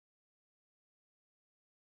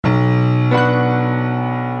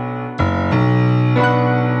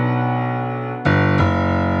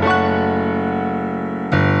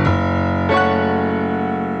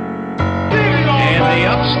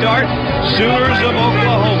start. Sooners of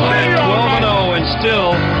Oklahoma at 12-0 and still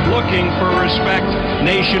looking for respect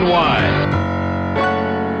nationwide.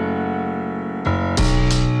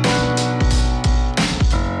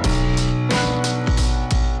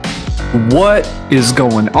 What is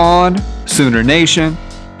going on, Sooner Nation?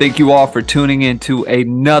 Thank you all for tuning in to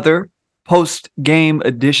another post-game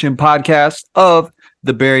edition podcast of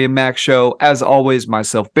the Barry and Mac Show. As always,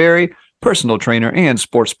 myself, Barry, personal trainer and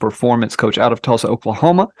sports performance coach out of Tulsa,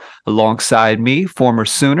 Oklahoma. Alongside me, former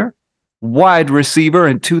Sooner, wide receiver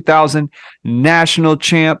and 2000 national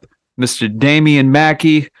champ, Mr. Damian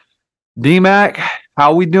Mackey. D-Mac,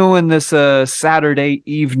 how we doing this Saturday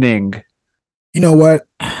evening? You know what?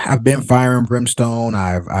 I've been fire and brimstone.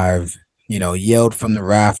 I've yelled from the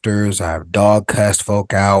rafters. I've dog cussed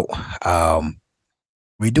folk out.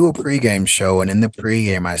 We do a pregame show, and in the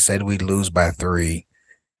pregame, I said we'd lose by 3.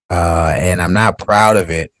 And I'm not proud of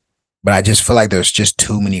it, but I just feel like there's just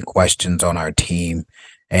too many questions on our team.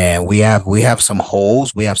 And we have some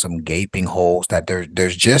holes. We have some gaping holes that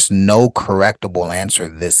there's just no correctable answer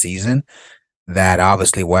this season that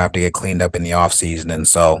obviously will have to get cleaned up in the offseason. And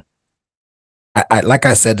so I like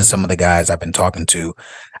I said to some of the guys I've been talking to,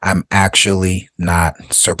 I'm actually not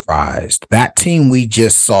surprised. That team we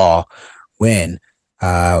just saw win,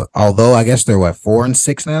 although I guess they're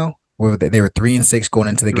 4-6 now. They were 3-6 going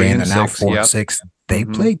into the game. They're now 4-6. They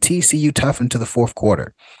played TCU tough into the fourth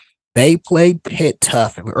quarter. They played Pitt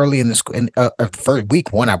tough early in the first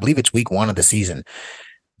week 1. I believe it's week 1 of the season.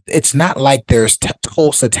 It's not like there's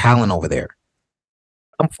Tulsa talent over there.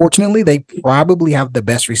 Unfortunately, they probably have the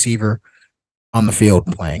best receiver on the field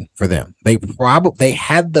playing for them. They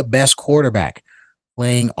had the best quarterback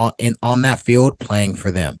playing on that field playing for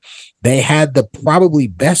them. They had the probably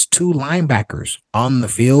best 2 linebackers on the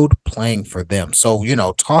field playing for them. So,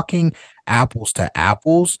 talking apples to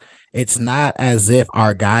apples, it's not as if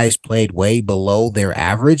our guys played way below their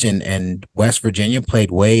average and West Virginia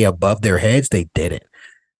played way above their heads. They didn't.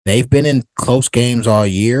 They've been in close games all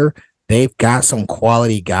year. They've got some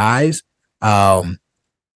quality guys. And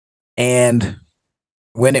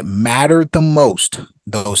when it mattered the most,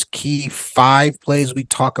 those key 5 plays we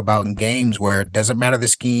talk about in games where it doesn't matter the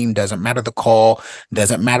scheme, doesn't matter the call,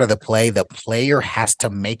 doesn't matter the play, the player has to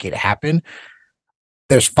make it happen.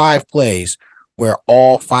 There's 5 plays where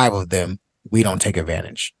all 5 of them, we don't take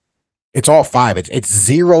advantage. It's all 5. It's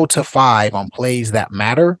 0 to 5 on plays that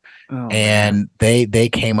matter. And they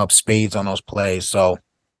came up spades on those plays. So,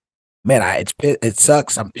 man, it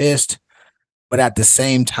sucks. I'm pissed. But at the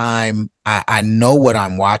same time, I know what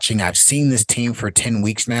I'm watching. I've seen this team for 10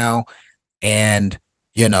 weeks now. And,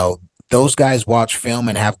 those guys watch film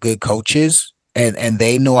and have good coaches. And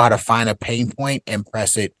they know how to find a pain point and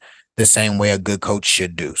press it the same way a good coach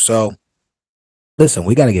should do. So, listen,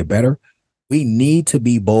 we got to get better. We need to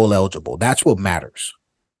be bowl eligible. That's what matters.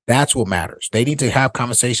 That's what matters. They need to have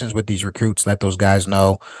conversations with these recruits, let those guys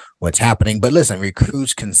know what's happening. But listen,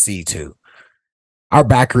 recruits can see too. Our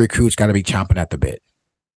back recruits got to be chomping at the bit.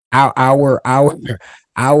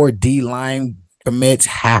 Our D-line commits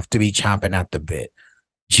have to be chomping at the bit.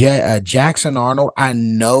 Jackson Arnold, I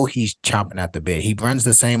know he's chomping at the bit. He runs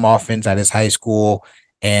the same offense at his high school.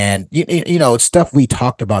 And, it's stuff we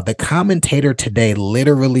talked about. The commentator today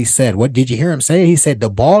literally said, what did you hear him say? He said, the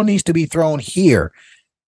ball needs to be thrown here.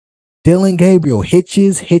 Dylan Gabriel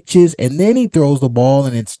hitches, and then he throws the ball,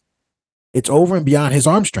 and it's over and beyond his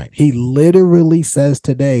arm strength. He literally says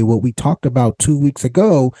today what we talked about 2 weeks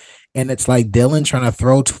ago, and it's like Dylan trying to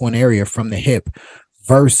throw to an area from the hip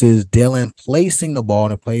versus Dylan placing the ball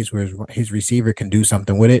in a place where his receiver can do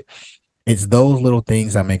something with it. It's those little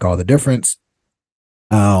things that make all the difference.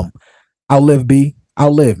 I'll live,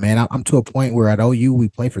 man. I'm to a point where at OU we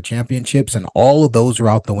play for championships, and all of those are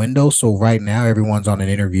out the window. So right now everyone's on an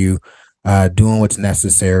interview, doing what's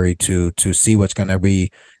necessary to see what's going to be,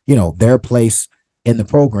 their place in the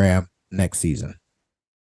program next season.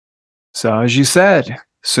 So as you said,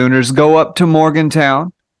 Sooners go up to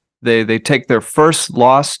Morgantown. They take their first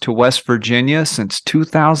loss to West Virginia since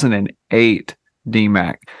 2008,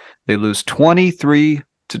 DMAC. They lose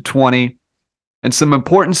 23-20. And some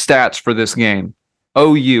important stats for this game.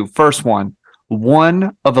 OU, first one,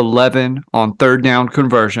 1 of 11 on third down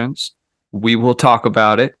conversions. We will talk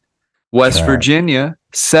about it. West Virginia,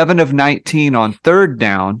 7 of 19 on third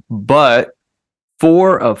down, but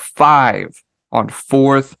 4 of 5 on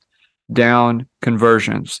fourth down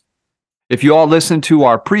conversions. If you all listened to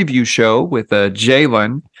our preview show with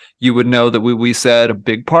Jalen, you would know that we said a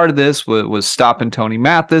big part of this was stopping Tony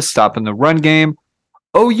Mathis, stopping the run game.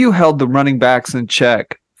 OU held the running backs in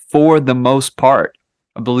check for the most part.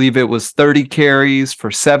 I believe it was 30 carries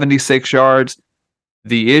for 76 yards.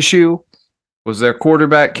 The issue was their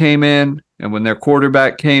quarterback came in, and when their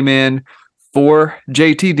quarterback came in for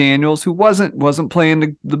JT Daniels, who wasn't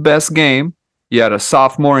playing the best game, you had a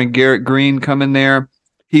sophomore in Garrett Green come in there.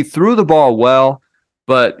 He threw the ball well,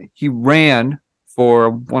 but he ran for, I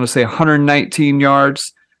want to say, 119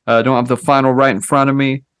 yards. I don't have the final right in front of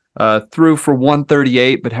me. Threw for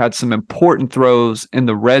 138, but had some important throws in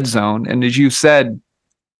the red zone. And as you said,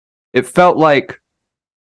 it felt like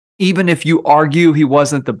even if you argue he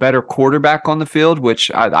wasn't the better quarterback on the field,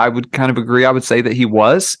 which I would kind of agree, I would say that he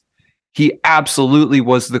was, he absolutely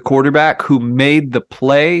was the quarterback who made the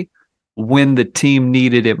play when the team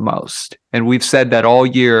needed it most. And we've said that all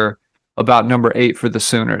year about number 8 for the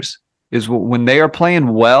Sooners, is when they are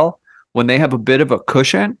playing well, when they have a bit of a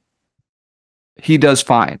cushion, he does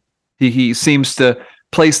fine. He seems to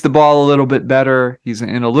place the ball a little bit better. He's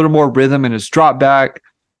in a little more rhythm in his drop back.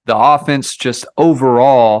 The offense just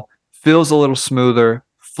overall feels a little smoother,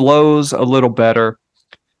 flows a little better,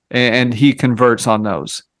 and he converts on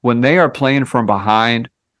those. When they are playing from behind,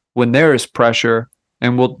 when there is pressure,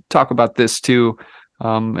 and we'll talk about this too,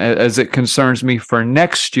 as it concerns me for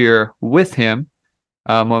next year with him,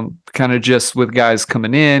 kind of just with guys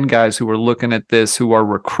coming in, guys who are looking at this, who are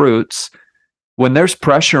recruits. When there's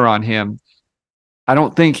pressure on him, I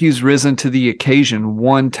don't think he's risen to the occasion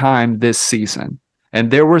one time this season. And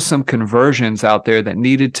there were some conversions out there that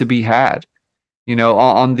needed to be had. You know,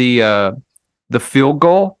 on the field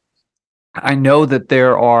goal, I know that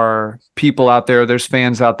there are people out there, there's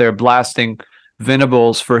fans out there blasting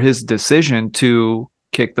Venables for his decision to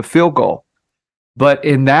kick the field goal. But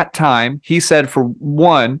in that time, he said, for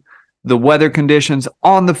one, the weather conditions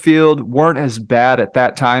on the field weren't as bad at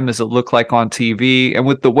that time as it looked like on TV. And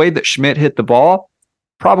with the way that Schmidt hit the ball,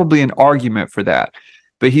 probably an argument for that.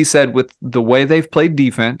 But he said with the way they've played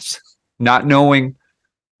defense, not knowing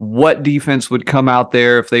what defense would come out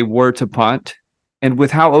there if they were to punt, and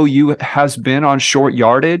with how OU has been on short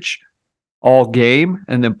yardage all game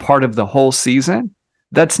and then part of the whole season,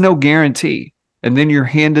 that's no guarantee. And then you're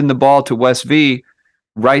handing the ball to West V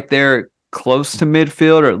right there close to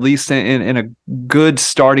midfield, or at least in a good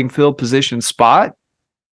starting field position spot.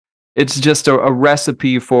 It's just a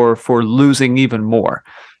recipe for losing even more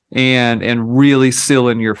and really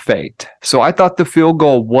sealing your fate. So I thought the field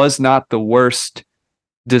goal was not the worst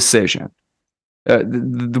decision.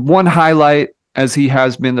 The one highlight, as he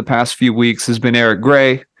has been the past few weeks, has been Eric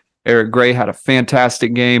Gray. Eric Gray had a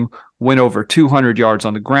fantastic game, went over 200 yards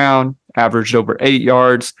on the ground, averaged over 8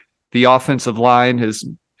 yards. The offensive line has,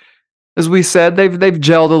 as we said, they've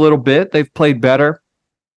gelled a little bit. They've played better.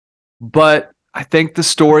 But I think the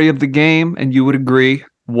story of the game, and you would agree,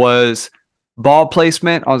 was ball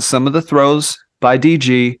placement on some of the throws by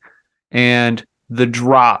DG and the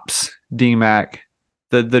drops, DMAC.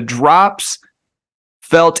 The drops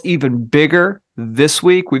felt even bigger this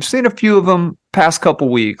week. We've seen a few of them past couple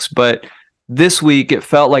weeks, but this week it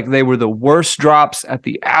felt like they were the worst drops at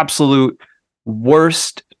the absolute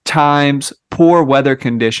worst times, poor weather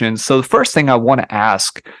conditions. So the first thing I want to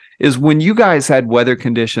ask is, when you guys had weather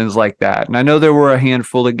conditions like that, and I know there were a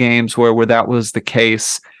handful of games where that was the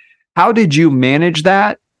case, how did you manage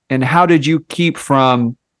that? And how did you keep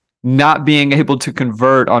from not being able to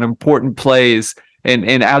convert on important plays? And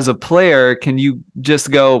as a player, can you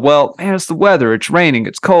just go, well, man, it's the weather, it's raining,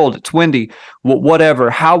 it's cold, it's windy,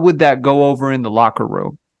 whatever. How would that go over in the locker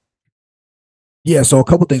room? Yeah, so a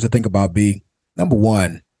couple things to think about, B. Number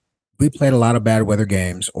one, we played a lot of bad weather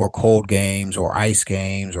games, or cold games, or ice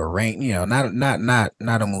games, or rain. You know, not a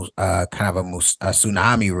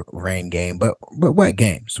tsunami rain game, but wet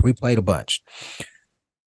games. We played a bunch.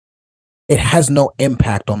 It has no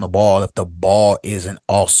impact on the ball if the ball isn't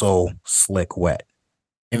also slick wet.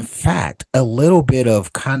 In fact, a little bit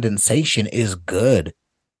of condensation is good.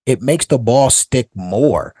 It makes the ball stick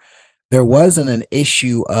more. There wasn't an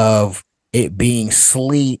issue of it being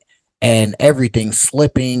sleet and everything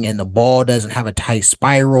slipping and the ball doesn't have a tight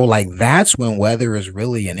spiral. Like, that's when weather is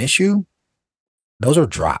really an issue. Those are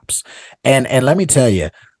drops. And let me tell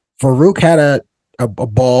you, Farouk had a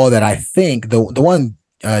ball that I think the one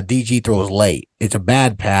DG throws late. It's a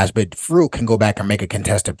bad pass, but Farouk can go back and make a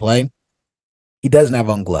contested play. He doesn't have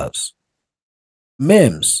on gloves.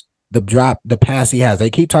 Mims, the pass he has, they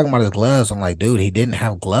keep talking about his gloves. I'm like, dude, he didn't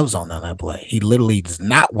have gloves on that play. He literally is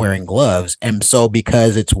not wearing gloves. And so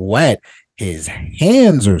because it's wet, his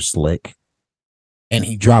hands are slick and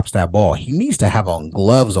he drops that ball. He needs to have on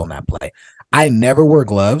gloves on that play. I never wear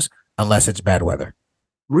gloves unless it's bad weather.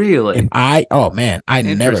 Really? I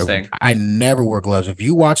never wear gloves. If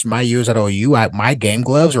you watch my years at OU, my game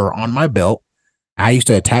gloves are on my belt. I used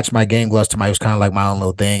to attach my game gloves to it was kind of like my own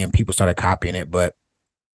little thing, and people started copying it. But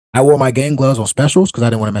I wore my game gloves on specials because I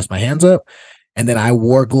didn't want to mess my hands up. And then I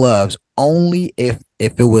wore gloves only if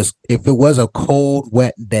it was a cold,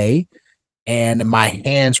 wet day and my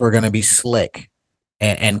hands were going to be slick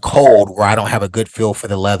and cold where I don't have a good feel for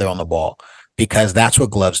the leather on the ball, because that's what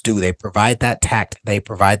gloves do. They provide that tact, they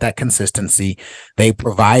provide that consistency, they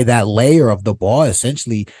provide that layer of the ball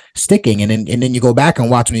essentially sticking. And then you go back and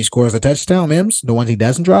watch when he scores a touchdown, Mims, the ones he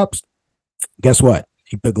doesn't drops. Guess what?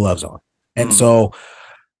 He put gloves on. And so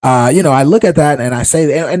I look at that and I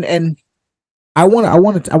say, and I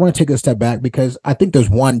want to take a step back because I think there's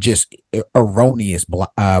one just erroneous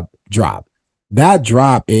drop. That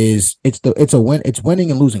drop it's winning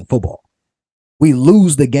and losing football. We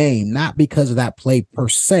lose the game not because of that play per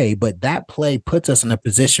se, but that play puts us in a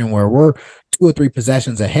position where we're 2 or 3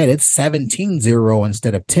 possessions ahead. It's 17-0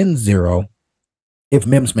 instead of 10-0 if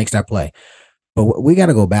Mims makes that play. But we got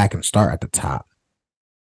to go back and start at the top.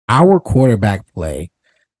 Our quarterback play,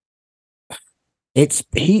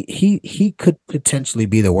 he could potentially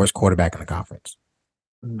be the worst quarterback in the conference.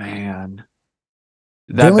 Man,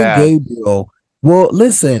 that Dylan bad. Gabriel. Well,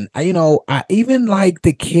 listen, I even like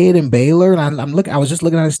the kid in Baylor, and I was just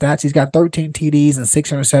looking at his stats. He's got 13 TDs and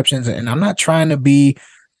 6 interceptions, and I'm not trying to be,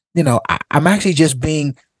 I'm actually just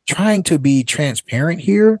trying to be transparent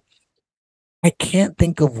here. I can't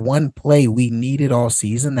think of one play we needed all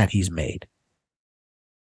season that he's made.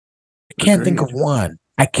 I can't think of one.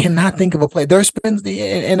 I cannot think of a play. There's been,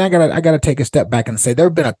 and I gotta take a step back and say there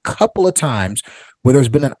have been a couple of times where there's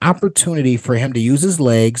been an opportunity for him to use his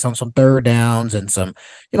legs on some third downs and some,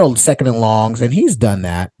 second and longs, and he's done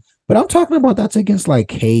that. But I'm talking about that's against like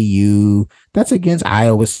KU, that's against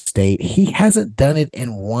Iowa State. He hasn't done it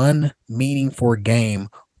in one meaningful game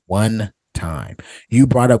one time. You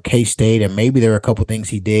brought up K-State, and maybe there are a couple things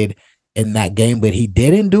he did in that game, but he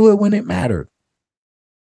didn't do it when it mattered.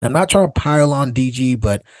 I'm not trying to pile on DG,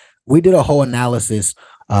 but we did a whole analysis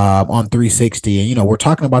on 360, and we're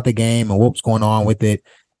talking about the game and what's going on with it.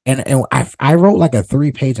 And I wrote like a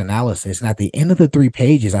 3-page analysis, and at the end of the 3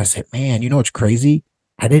 pages, I said, "Man, what's crazy?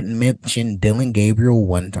 I didn't mention Dylan Gabriel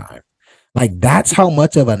one time." Like, that's how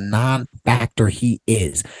much of a non-factor he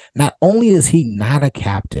is. Not only is he not a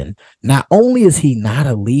captain, not only is he not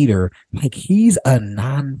a leader, like, he's a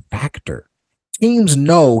non-factor. Teams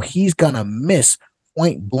know he's gonna miss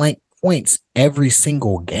point blank points every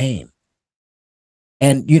single game.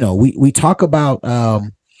 And we talk about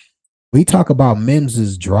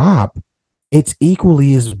Mims's drop. It's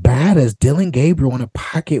equally as bad as Dylan Gabriel in a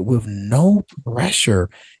pocket with no pressure.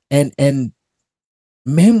 And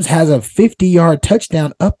Mims has a 50-yard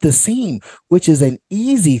touchdown up the seam, which is an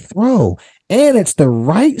easy throw. And it's the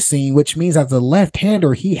right seam, which means as a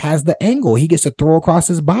left-hander, he has the angle. He gets to throw across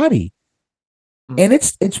his body. And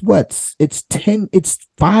it's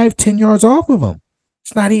 5-10 yards off of him.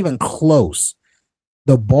 It's not even close.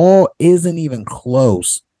 The ball isn't even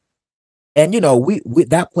close. And we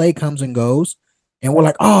that play comes and goes, and we're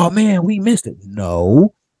like, "Oh man, we missed it."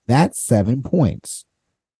 No, that's 7 points.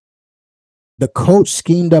 The coach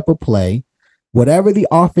schemed up a play, whatever the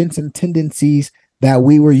offense and tendencies that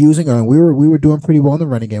we were using, and we were doing pretty well in the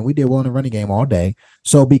running game. We did well in the running game all day.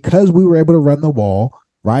 So because we were able to run the ball,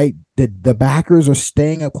 right, the backers are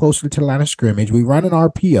staying up closer to the line of scrimmage. We run an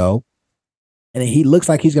RPO, and he looks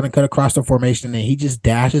like he's going to cut across the formation, and he just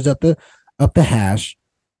dashes up the hash.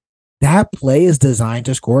 That play is designed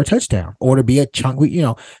to score a touchdown or to be a chunk.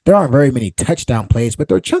 There aren't very many touchdown plays, but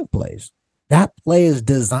they're chunk plays. That play is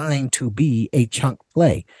designed to be a chunk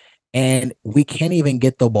play, and we can't even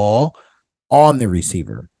get the ball on the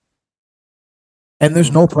receiver. And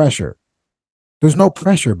there's no pressure. There's no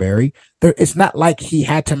pressure, Barry. It's not like he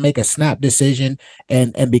had to make a snap decision,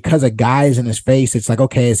 and because a guy is in his face, it's like,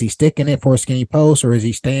 okay, is he sticking it for a skinny post, or is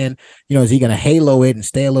he staying? Is he going to halo it and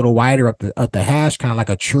stay a little wider up the hash, kind of like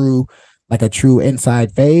a true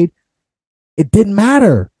inside fade? It didn't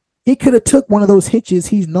matter. He could have took one of those hitches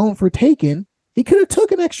he's known for taking. He could have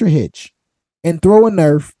took an extra hitch and throw a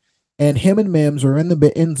nerf, and him and Mims are in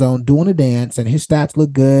the end zone doing a dance, and his stats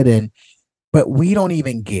look good, but we don't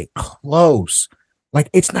even get close. Like,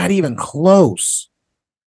 it's not even close.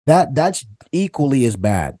 That's equally as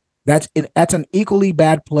bad. That's an equally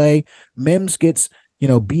bad play. Mims gets,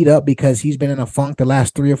 beat up because he's been in a funk the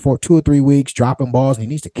last 2 or 3 weeks, dropping balls, and he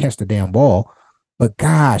needs to catch the damn ball. But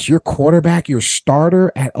gosh, your quarterback, your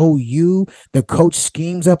starter at OU, the coach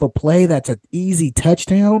schemes up a play that's an easy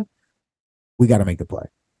touchdown. We got to make the play.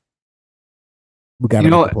 We got to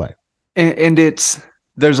make the play. And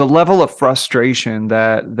there's a level of frustration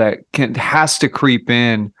that has to creep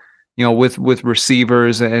in, with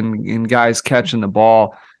receivers and guys catching the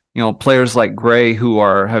ball. players like Gray who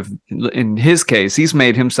have, in his case, he's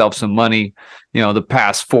made himself some money, the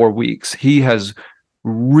past 4 weeks. He has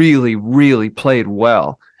really, really played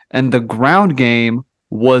well. And the ground game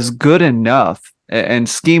was good enough and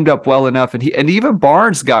schemed up well enough. And even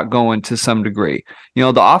Barnes got going to some degree.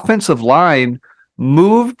 The offensive line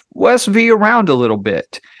moved West V around a little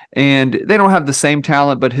bit. And they don't have the same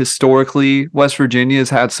talent, but historically, West Virginia has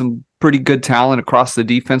had some pretty good talent across the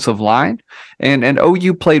defensive line. And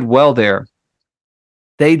OU played well there.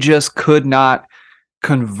 They just could not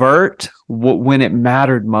convert when it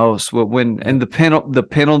mattered most. And the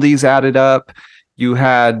penalties added up. You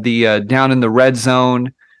had the down in the red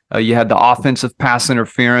zone. You had the offensive pass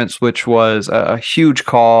interference, which was a huge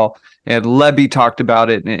call. And Lebby talked about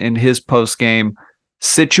it in his post game.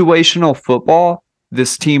 Situational football,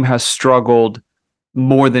 this team has struggled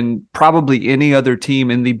more than probably any other team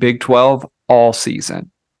in the Big 12 all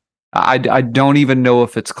season. I don't even know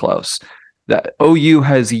if it's close. That OU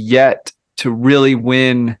has yet to really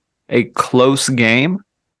win a close game,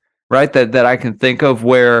 right? That I can think of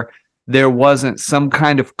where there wasn't some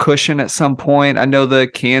kind of cushion at some point. I know the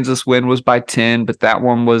Kansas win was by 10, but that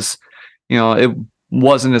one was, it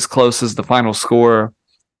wasn't as close as the final score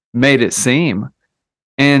made it seem.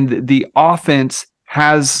 And the offense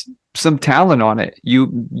has some talent on it.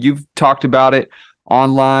 You've talked about it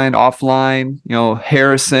online, offline.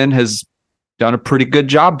 Harrison has done a pretty good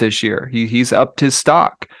job this year. He's upped his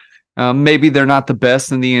stock. Maybe they're not the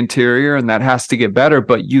best in the interior, and that has to get better,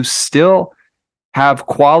 but you still have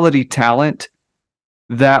quality talent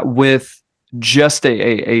that with just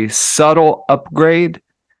a subtle upgrade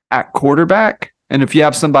at quarterback, and if you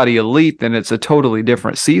have somebody elite, then it's a totally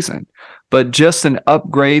different season. But just an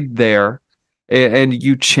upgrade there, and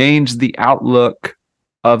you change the outlook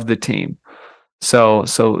of the team. So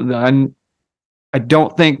I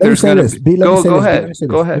don't think there's going to be. Go ahead.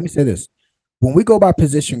 Let me say this. When we go by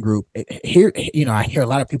position group, here, I hear a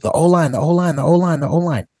lot of people, the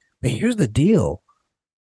O-line. But here's the deal.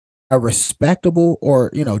 A respectable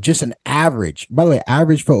or, just an average. By the way,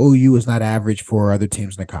 average for OU is not average for other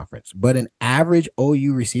teams in the conference. But an average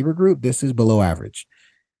OU receiver group, this is below average.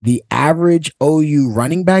 The average OU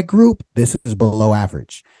running back group, this is below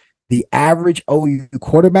average. The average OU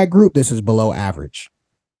quarterback group, this is below average.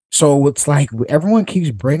 So it's like everyone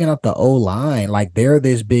keeps bringing up the O-line like they're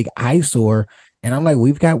this big eyesore. And I'm like,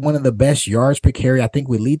 we've got one of the best yards per carry. I think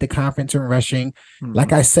we lead the conference in rushing. Mm-hmm.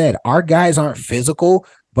 Like I said, our guys aren't physical,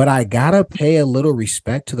 but I got to pay a little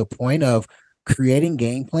respect to the point of creating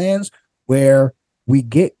game plans where we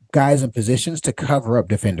get guys in positions to cover up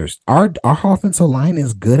defenders. Our offensive line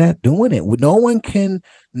is good at doing it. No one can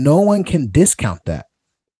discount that.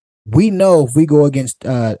 We know if we go against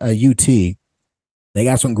a UT, they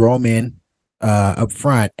got some grown men up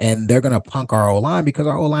front, and they're going to punk our O-line because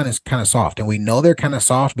our O-line is kind of soft. And we know they're kind of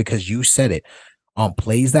soft because you said it. On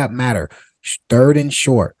plays that matter, 3rd and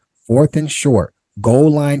short, 4th and short,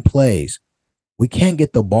 goal line plays, we can't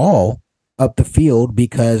get the ball up the field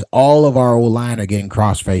because all of our O-line are getting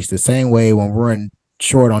cross-faced. The same way when we're in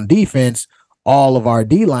short on defense, all of our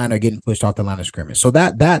D-line are getting pushed off the line of scrimmage. So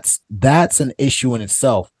that's an issue in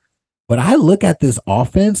itself. But I look at this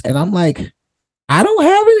offense, and I'm like, I don't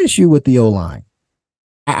have an issue with the O-line.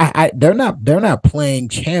 They're not playing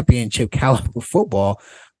championship caliber football,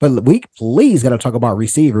 but we please got to talk about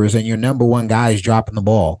receivers and your number one guy is dropping the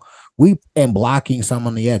ball. And blocking some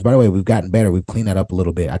on the edge. By the way, we've gotten better. We've cleaned that up a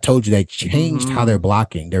little bit. I told you they changed how they're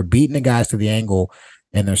blocking. They're beating the guys to the angle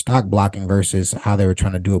and they're stock blocking versus how they were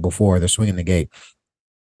trying to do it before. They're swinging the gate.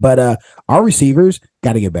 But our receivers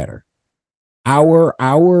got to get better. Our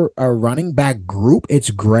running back group, it's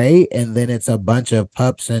gray, and then it's a bunch of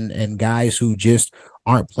pups and guys who just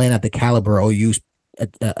aren't playing at the caliber OU's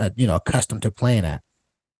accustomed to playing at.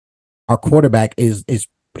 Our quarterback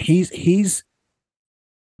he's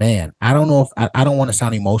man, I don't know if I don't want to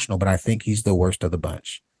sound emotional, but I think he's the worst of the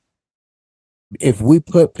bunch. If we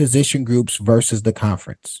put position groups versus the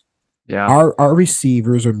conference, our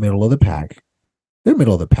receivers are middle of the pack. They're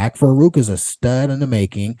middle of the pack. Farouk is a stud in the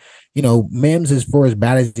making. Mims is for as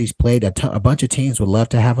bad as he's played. A bunch of teams would love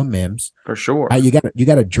to have a Mims for sure. You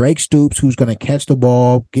got a Drake Stoops who's going to catch the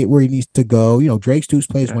ball, get where he needs to go. Drake Stoops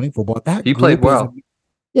plays winning football. That he played well.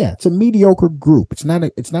 It's a mediocre group. It's not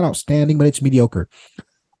outstanding, but it's mediocre.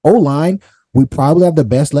 O-line, we probably have the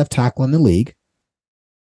best left tackle in the league.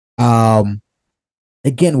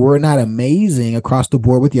 Again, we're not amazing across the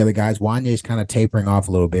board with the other guys. Wanya's kind of tapering off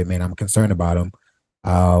a little bit, man. I'm concerned about him.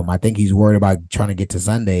 I think he's worried about trying to get to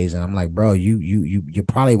Sundays, and I'm like, bro, you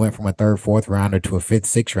probably went from a 3rd, 4th rounder to a 5th,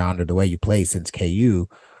 6th rounder the way you play since KU,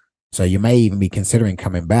 so you may even be considering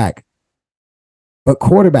coming back. But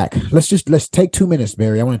quarterback, let's take 2 minutes,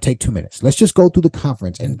 Barry. I want to take 2 minutes. Let's just go through the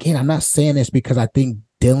conference. And again, I'm not saying this because I think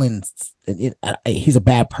he's a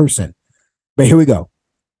bad person. But here we go.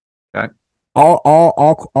 Okay.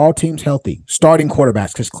 All teams healthy. Starting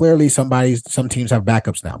quarterbacks, because clearly some teams have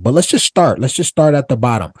backups now. But let's just start. Let's just start at the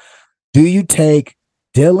bottom. Do you take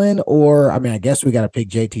Dylan or I guess we got to pick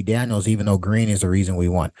JT Daniels, even though Green is the reason we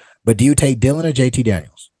won. But do you take Dylan or JT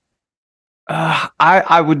Daniels?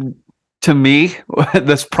 I would. To me,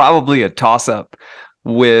 that's probably a toss-up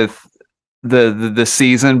with the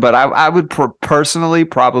season, but I would personally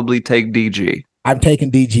probably take DG. I'm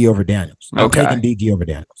taking DG over Daniels. I'm taking DG over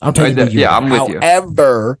Daniels. I'm taking DG. Yeah, I'm with you.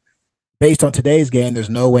 However, based on today's game, there's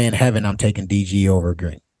no way in heaven I'm taking DG over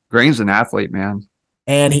Green. Green's an athlete, man,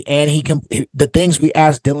 and he can the things we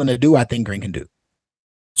asked Dylan to do. I think Green can do.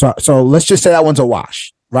 So let's just say that one's a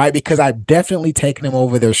wash, right? Because I've definitely taken him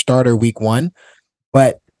over their starter week 1,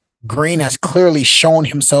 but Green has clearly shown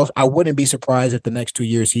himself. I wouldn't be surprised if the next 2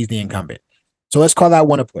 years he's the incumbent. So let's call that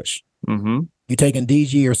one a push. Mm-hmm. You taking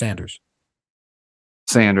DG or Sanders?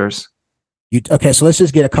 Sanders. Okay, so let's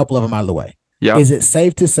just get a couple of them out of the way. Yeah. Is it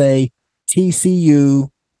safe to say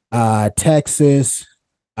TCU, Texas,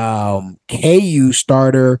 KU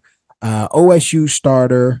starter, OSU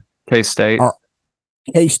starter, K-State,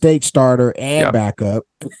 K-State starter, and backup?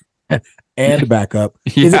 And backup.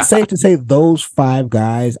 Yeah. Is it safe to say those 5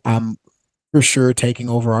 guys I'm for sure taking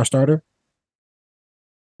over our starter?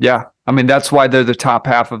 Yeah. That's why they're the top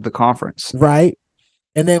half of the conference. Right.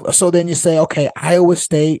 And then you say, okay, Iowa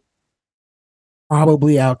State,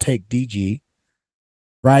 probably I'll take DG.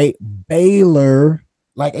 Right. Baylor,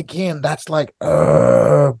 again, that's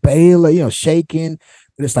Baylor, shaking.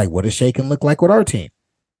 But it's what does shaking look like with our team?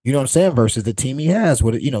 You know what I'm saying? Versus the team he has.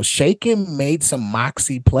 Shaking made some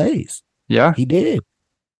moxie plays. Yeah, he did.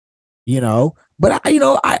 But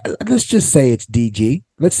let's just say it's DG.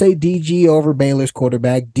 Let's say DG over Baylor's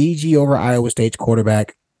quarterback, DG over Iowa State's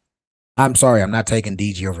quarterback. I'm sorry, I'm not taking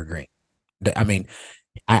DG over Green.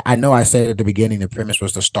 I know I said at the beginning the premise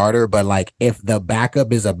was the starter, but if the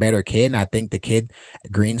backup is a better kid, and I think the kid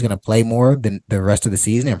Green's going to play more than the rest of the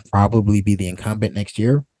season and probably be the incumbent next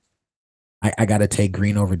year, I got to take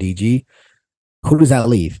Green over DG. Who does that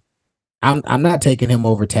leave? I'm not taking him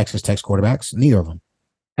over Texas Tech's quarterbacks. Neither of them.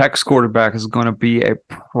 Tech's quarterback is going to be a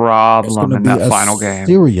problem in that final game.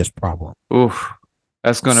 Serious problem. Oof,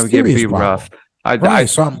 that's going to be rough.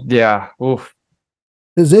 Oof.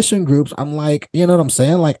 Position groups. I'm you know what I'm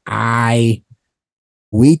saying?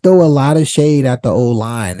 We throw a lot of shade at the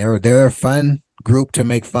O-line. They're a fun group to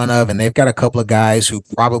make fun of, and they've got a couple of guys who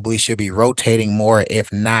probably should be rotating more,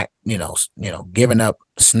 if not, giving up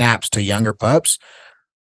snaps to younger pups.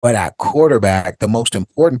 But at quarterback, the most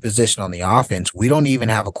important position on the offense, we don't even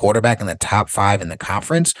have a quarterback in the top 5 in the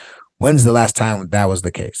conference. When's the last time that was the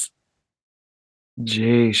case?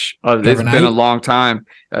 Jeez, it's been a long time.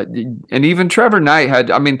 And even Trevor Knight had,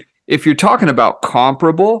 if you're talking about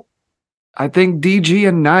comparable, I think DG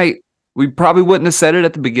and Knight, we probably wouldn't have said it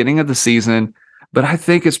at the beginning of the season, but I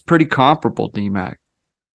think it's pretty comparable, D-Mac.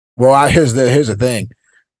 Well, here's the thing.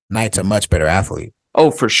 Knight's a much better athlete. Oh,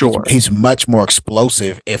 for sure. He's much more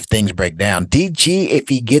explosive if things break down. DG, if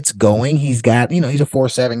he gets going, he's got, he's a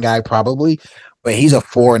 4.7 guy probably, but he's a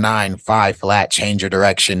 4.9, 5 flat changer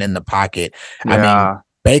direction in the pocket. Yeah.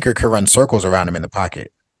 Baker could run circles around him in the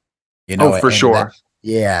pocket. For sure.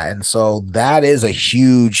 And so that is a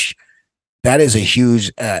huge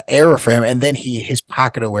error for him. And then his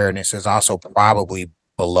pocket awareness is also probably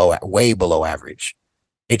way below average.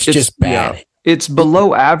 It's just bad. Yeah. It's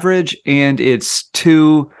below average, and it's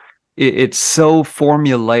so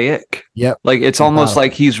formulaic. Yep. It's almost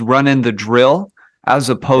like he's running the drill as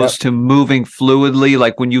opposed to moving fluidly.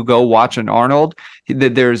 Like when you go watch an Arnold,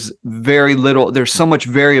 there's so much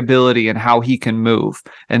variability in how he can move.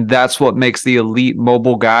 And that's what makes the elite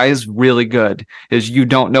mobile guys really good, is you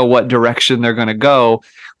don't know what direction they're going to go.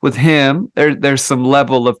 With him, there's some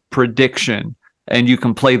level of prediction, and you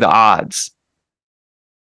can play the odds.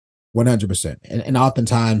 100%. And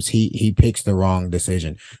oftentimes he picks the wrong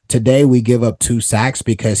decision. Today we give up 2 sacks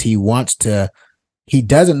because he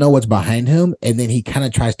doesn't know what's behind him, and then he kind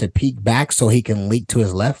of tries to peek back so he can leak to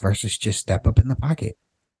his left versus just step up in the pocket.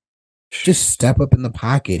 Just step up in the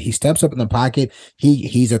pocket. He steps up in the pocket.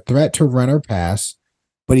 He's a threat to run or pass,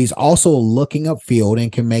 but he's also looking upfield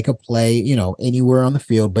and can make a play, anywhere on the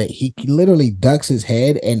field, but he literally ducks his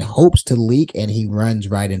head and hopes to leak, and he runs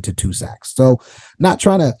right into 2 sacks. So not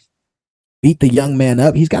trying to beat the young man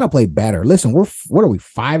up. He's got to play better. Listen, what are we,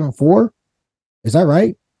 5-4? Is that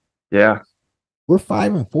right? Yeah. We're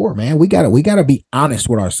 5-4, man. We gotta be honest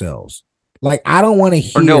with ourselves. I don't want to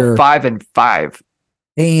hear. Or no, 5-5.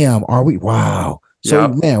 Damn, are we? Wow. So,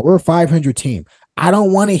 Yep. man, we're a 500 team. I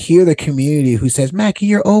don't want to hear the community who says, Mackie,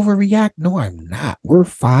 you're overreact. No, I'm not. We're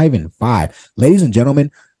 5-5. Ladies and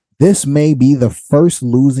gentlemen, this may be the first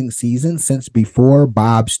losing season since before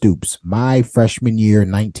Bob Stoops, my freshman year,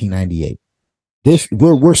 1998.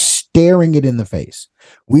 We're staring it in the face.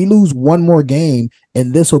 We lose one more game,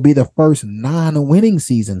 and this will be the first non-winning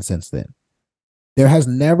season since then. There has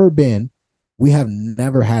never been, we have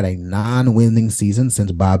never had a non-winning season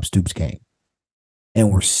since Bob Stoops came. And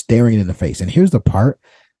we're staring it in the face. And here's the part.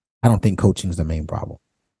 I don't think coaching is the main problem.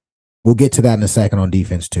 We'll get to that in a second on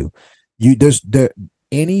defense too.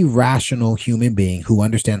 Any rational human being who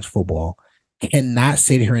understands football cannot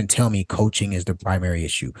sit here and tell me coaching is the primary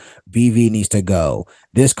issue. BV needs to go.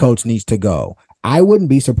 This coach needs to go. I wouldn't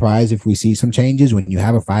be surprised if we see some changes when you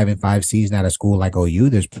have a 5-5 season at a school like OU.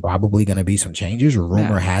 There's probably going to be some changes.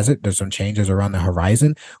 Rumor has it there's some changes around the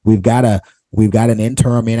horizon. We've got an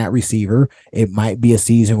interim in at receiver. It might be a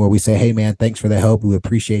season where we say, hey, man, thanks for the help. We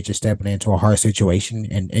appreciate you stepping into a hard situation.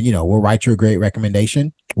 And we'll write you a great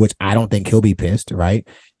recommendation, which I don't think he'll be pissed, right?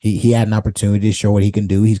 He had an opportunity to show what he can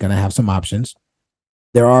do. He's going to have some options.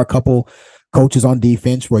 There are a couple coaches on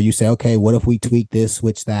defense where you say, okay, what if we tweak this,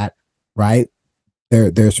 switch that, right?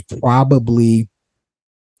 There's probably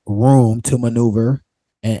room to maneuver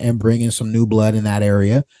and bring in some new blood in that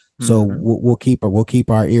area. So we'll keep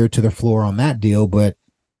our ear to the floor on that deal. But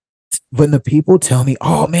when the people tell me,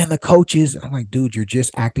 oh man, the coaches, I'm like, dude, you're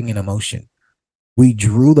just acting in emotion. We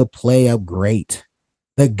drew the play up great.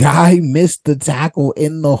 The guy missed the tackle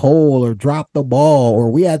in the hole or dropped the ball, or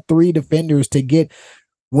we had 3 defenders to get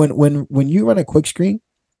when you run a quick screen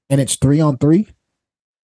and it's 3-on-3.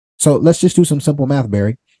 So let's just do some simple math,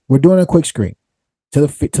 Barry. We're doing a quick screen to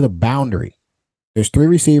the boundary. There's 3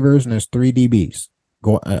 receivers and there's 3 DBs.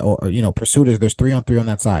 Pursuiters, there's 3-on-3 on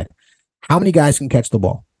that side. How many guys can catch the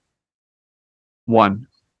ball? 1.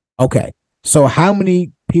 Okay. So how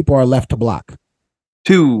many people are left to block?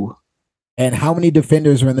 2. And how many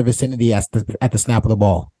defenders are in the vicinity at the snap of the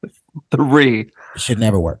ball? 3. It should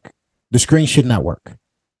never work. The screen should not work.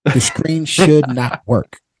 The screen should not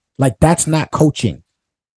work. Like, that's not coaching.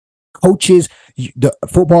 Coaches, the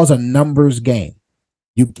football is a numbers game.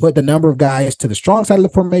 You put the number of guys to the strong side of the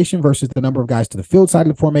formation versus the number of guys to the field side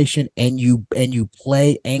of the formation, and you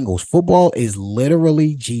play angles. Football is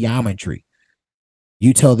literally geometry.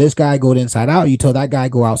 You tell this guy go inside out. You tell that guy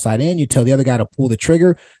go outside in. You tell the other guy to pull the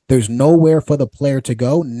trigger. There's nowhere for the player to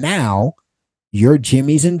go. Now, your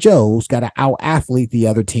Jimmies and Joes got to out-athlete the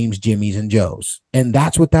other team's Jimmies and Joes. And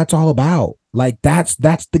that's what that's all about. Like, that's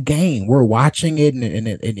the game. We're watching it, and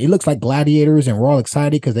it looks like gladiators, and we're all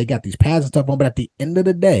excited because they got these pads and stuff on. But at the end of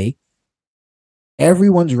the day,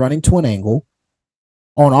 everyone's running to an angle.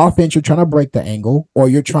 On offense, you're trying to break the angle, or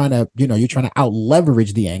you're trying to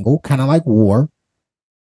out-leverage the angle, kind of like war.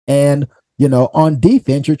 And, on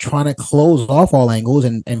defense, you're trying to close off all angles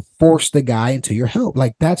and force the guy into your help.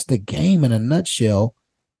 Like, that's the game in a nutshell.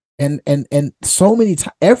 And so many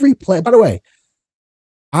times, every play, by the way,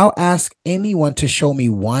 I'll ask anyone to show me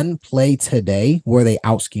one play today where they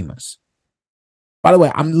out-scheme us. By the way,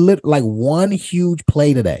 I'm like one huge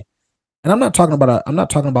play today. And I'm not talking about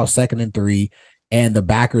 2nd and 3 and the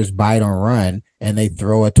backers bite on run and they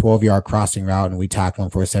throw a 12-yard crossing route and we tackle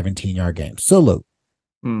them for a 17-yard game. Salute.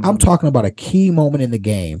 I'm talking about a key moment in the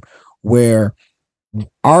game where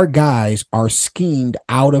our guys are schemed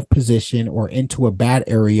out of position or into a bad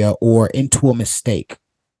area or into a mistake.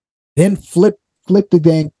 Then flip the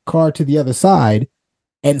dang card to the other side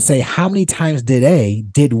and say, how many times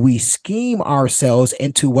did we scheme ourselves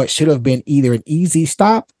into what should have been either an easy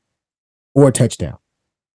stop or a touchdown?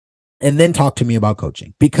 And then talk to me about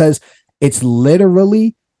coaching, because it's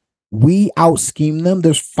literally, we out scheme them.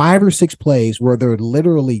 There's 5 or 6 plays where they're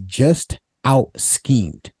literally just out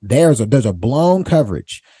schemed. There's a blown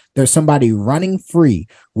coverage. There's somebody running free.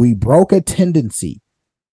 We broke a tendency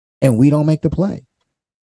and we don't make the play.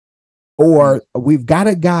 Or we've got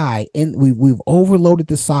a guy and we've overloaded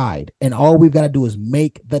the side and all we've got to do is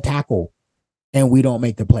make the tackle and we don't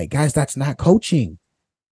make the play. Guys, that's not coaching.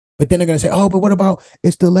 But then they're going to say, oh, but what about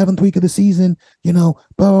it's the 11th week of the season, blah, blah,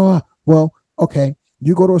 blah. Well, okay.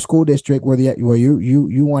 You go to a school district where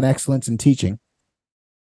you want excellence in teaching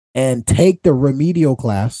and take the remedial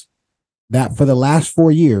class that for the last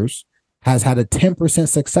 4 years has had a 10%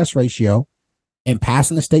 success ratio in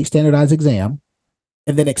passing the state standardized exam,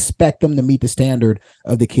 and then expect them to meet the standard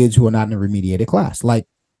of the kids who are not in a remediated class. Like,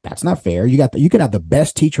 that's not fair. You can have the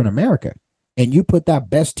best teacher in America, and you put that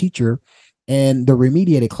best teacher in the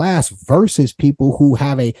remediated class versus people who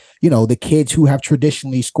have the kids who have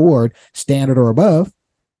traditionally scored standard or above.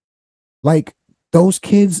 Like, those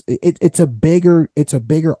kids, it's a bigger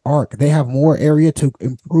arc. They have more area to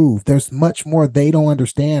improve. There's much more they don't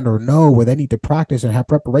understand or know where they need to practice and have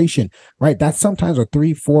preparation, right? That's sometimes a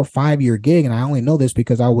 3, 4, 5 year gig. And I only know this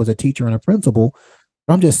because I was a teacher and a principal.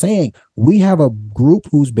 But I'm just saying, we have a group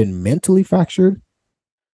who's been mentally fractured.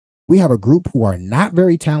 We have a group who are not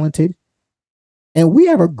very talented. And we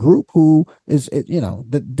have a group who is,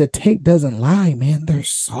 the tape doesn't lie, man. They're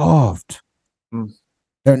soft.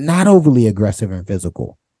 They're not overly aggressive and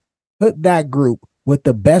physical. Put that group with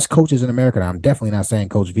the best coaches in America. Now, I'm definitely not saying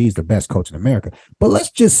Coach V is the best coach in America, but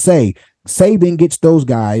let's just say Saban gets those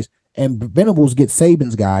guys and Venables gets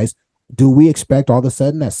Saban's guys. Do we expect all of a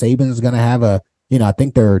sudden that Saban's going to have I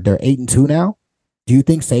think they're 8-2 now. Do you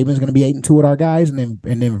think Saban's going to be 8-2 with our guys, and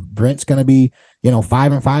then Brent's going to be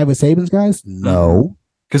 5-5 with Saban's guys? No,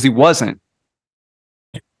 because he wasn't.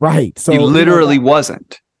 Right. So he literally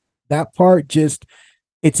wasn't. That part just.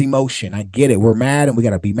 It's emotion. I get it. We're mad and we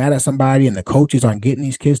got to be mad at somebody, and the coaches aren't getting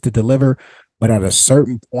these kids to deliver. But at a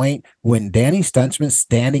certain point, when Danny Stuntsman's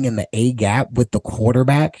standing in the A gap with the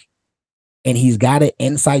quarterback and he's got an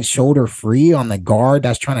inside shoulder free on the guard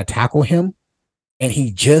that's trying to tackle him and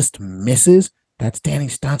he just misses, that's Danny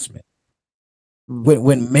Stuntsman.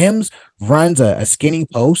 When Mims runs a skinny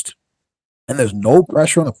post and there's no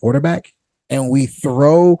pressure on the quarterback and we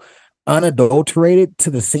throw unadulterated to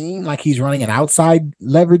the seam like he's running an outside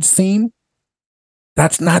leverage seam,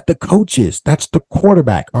 that's not the coaches, that's the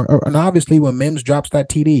quarterback. And obviously when Mims drops that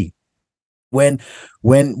TD, when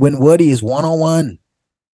Woody is one-on-one,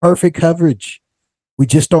 perfect coverage, we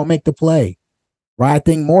just don't make the play. Right? I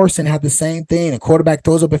think Morrison had the same thing. The quarterback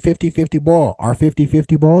throws up a 50-50 ball. Our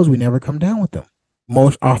 50-50 balls, we never come down with them.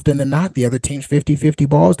 Most often than not, the other team's 50-50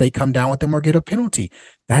 balls, they come down with them or get a penalty.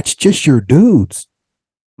 That's just your dudes.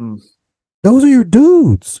 Those are your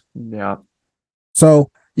dudes. Yeah. So,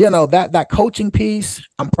 that coaching piece,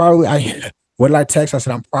 what did I text? I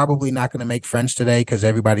said, I'm probably not going to make friends today because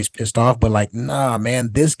everybody's pissed off. But nah,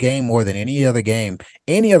 man, this game more than any other game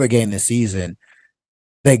this season,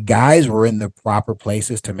 the guys were in the proper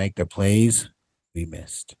places to make the plays we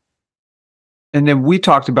missed. And then we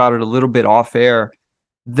talked about it a little bit off air.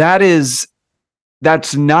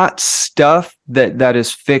 That's not stuff that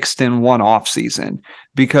is fixed in one off season,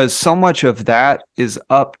 because so much of that is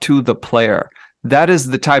up to the player. That is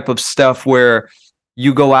the type of stuff where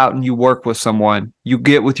you go out and you work with someone, you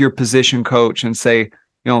get with your position coach and say,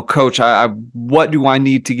 coach, what do I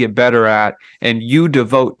need to get better at? And you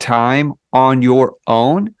devote time on your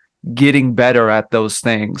own getting better at those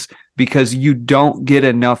things, because you don't get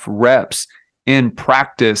enough reps in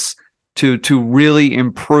practice to really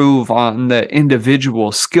improve on the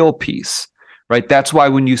individual skill piece, right? That's why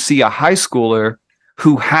when you see a high schooler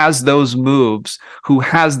who has those moves, who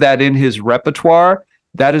has that in his repertoire,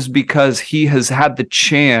 that is because he has had the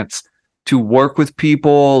chance to work with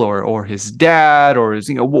people or his dad or his,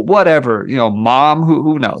 whatever, mom,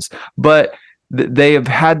 who knows, but they have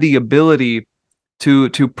had the ability to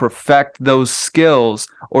perfect those skills,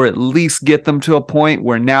 or at least get them to a point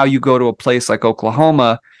where now you go to a place like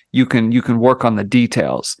Oklahoma, you can work on the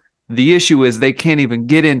details. The issue is they can't even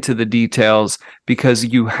get into the details because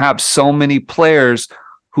you have so many players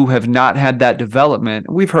who have not had that development.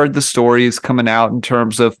 We've heard the stories coming out in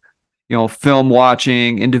terms of, film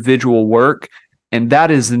watching, individual work, and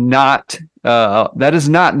that is not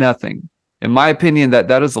nothing. In my opinion,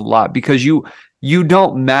 that is a lot, because you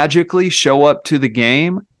don't magically show up to the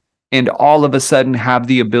game and all of a sudden have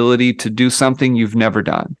the ability to do something you've never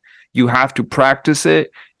done. You have to practice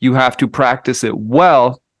it. You have to practice it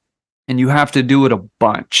well, and you have to do it a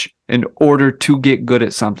bunch in order to get good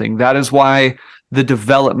at something. That is why the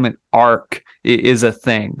development arc is a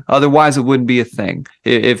thing. Otherwise, it wouldn't be a thing.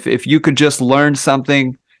 If you could just learn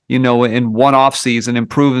something, in one off season,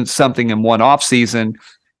 improve something in one off season,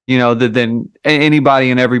 then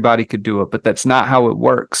anybody and everybody could do it. But that's not how it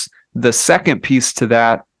works. The second piece to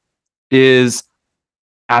that is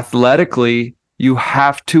athletically, you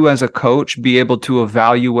have to, as a coach, be able to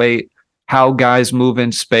evaluate how guys move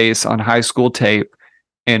in space on high school tape.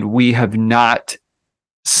 And we have not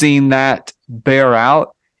seen that bear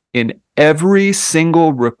out in every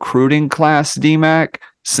single recruiting class, DMAC,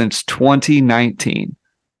 since 2019.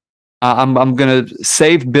 I'm going to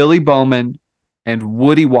save Billy Bowman and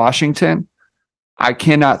Woody Washington. I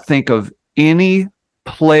cannot think of any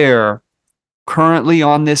player currently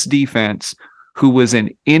on this defense who was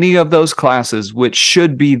in any of those classes, which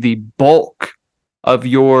should be the bulk of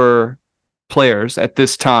your players at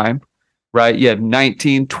this time, right? You have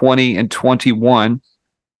 19, 20, and 21.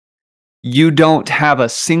 You don't have a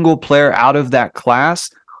single player out of that class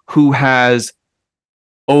who has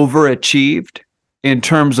overachieved in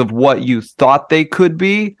terms of what you thought they could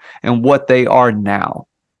be and what they are now.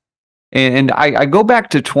 And I go back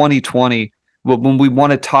to 2020 when we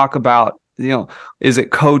want to talk about, is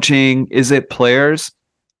it coaching? Is it players?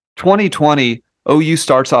 2020, OU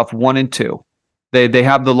starts off 1-2. They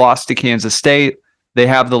have the loss to Kansas State. They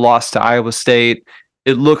have the loss to Iowa State.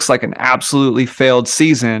 It looks like an absolutely failed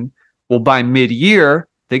season. Well, by mid-year,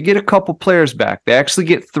 they get a couple players back. They actually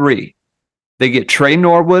get 3. They get Trey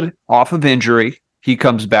Norwood off of injury. He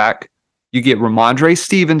comes back. You get Ramondre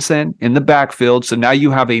Stevenson in the backfield. So now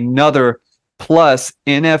you have another plus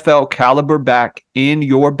NFL caliber back in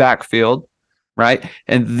your backfield, right?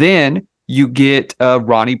 And then you get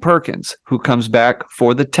Ronnie Perkins, who comes back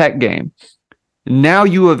for the Tech game. Now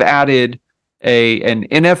you have added an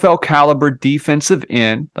NFL caliber defensive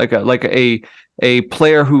end, like a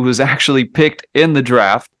player who was actually picked in the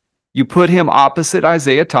draft. You put him opposite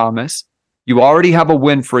Isaiah Thomas. You already have a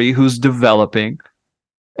Winfrey who's developing.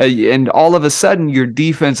 And all of a sudden, your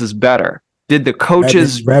defense is better. Did the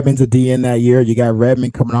coaches... Redmond's a DN that year. You got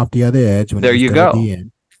Redmond coming off the other edge. There you go.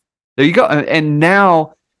 There you go. And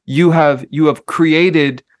now you have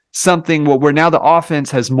created something where now the offense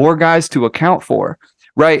has more guys to account for,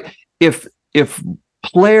 right? If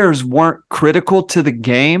players weren't critical to the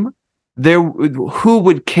game, who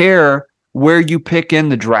would care where you pick in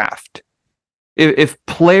the draft? If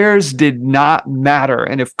players did not matter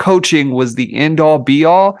and if coaching was the end-all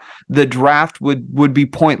be-all, the draft would be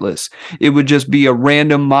pointless. It would just be a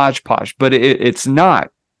random modge-podge, but it's not.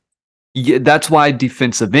 That's why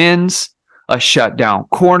defensive ends, a shutdown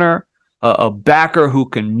corner, a backer who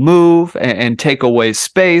can move and take away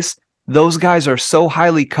space, those guys are so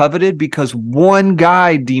highly coveted because one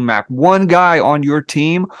guy, DMAC, one guy on your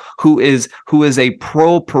team who is a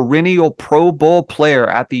perennial Pro Bowl player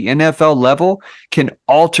at the NFL level can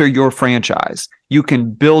alter your franchise. You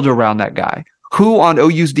can build around that guy. Who on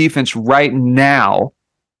OU's defense right now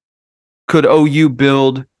could OU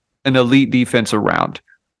build an elite defense around?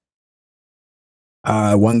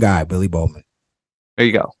 One guy, Billy Bowman. There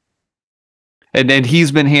you go. And then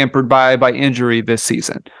he's been hampered by injury this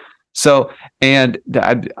season. So, and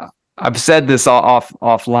I've said this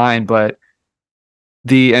offline, but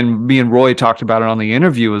and me and Roy talked about it on the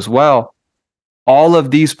interview as well. All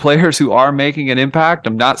of these players who are making an impact,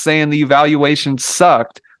 I'm not saying the evaluation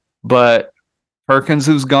sucked, but Perkins,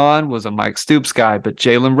 who's gone, was a Mike Stoops guy, but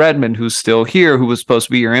Jalen Redmond, who's still here, who was supposed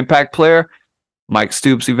to be your impact player, Mike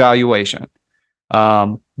Stoops evaluation.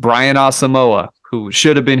 Brian Asamoah, who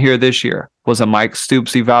should have been here this year, was a Mike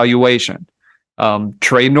Stoops evaluation.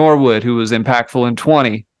 Trey Norwood, who was impactful in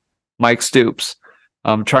 20, Mike Stoops.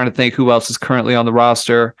 I'm trying to think who else is currently on the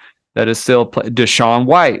roster that is still Deshaun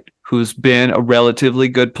White, who's been a relatively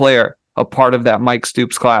good player, a part of that Mike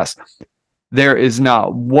Stoops class. There is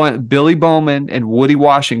not one. Billy Bowman and Woody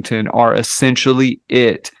Washington are essentially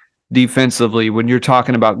it defensively when you're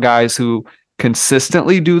talking about guys who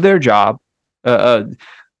consistently do their job,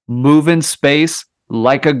 move in space,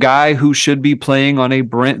 like a guy who should be playing on a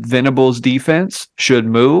Brent Venables defense should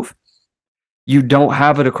move. You don't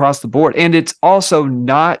have it across the board. And it's also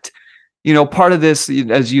not, part of this,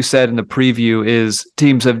 as you said in the preview, is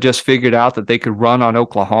teams have just figured out that they could run on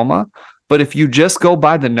Oklahoma. But if you just go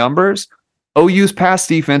by the numbers, OU's pass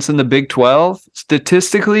defense in the Big 12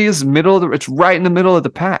 statistically is it's right in the middle of the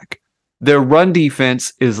pack. Their run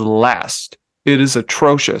defense is last. It is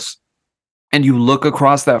atrocious. And you look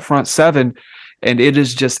across that front seven, and it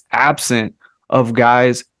is just absent of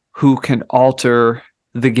guys who can alter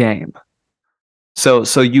the game. So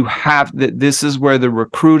you have that. This is where the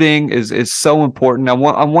recruiting is so important. I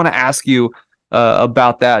want to ask you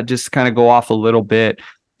about that. Just to kind of go off a little bit.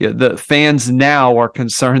 The fans now are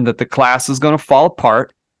concerned that the class is going to fall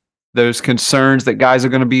apart. There's concerns that guys are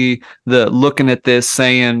going to be looking at this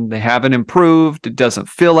saying they haven't improved. It doesn't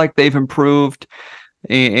feel like they've improved.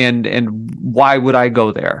 And why would I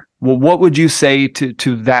go there? Well, what would you say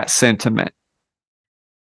to that sentiment?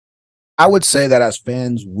 I would say that as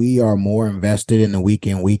fans, we are more invested in the week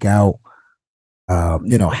in, week out,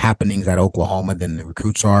 happenings at Oklahoma than the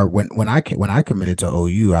recruits are. When I committed to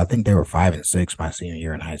OU, I think they were 5-6 my senior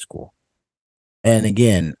year in high school. And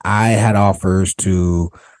again, I had offers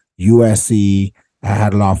to USC. I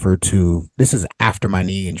had an offer this is after my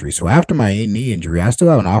knee injury. So after my knee injury, I still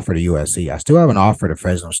have an offer to USC. I still have an offer to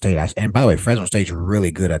Fresno State. And by the way, Fresno State's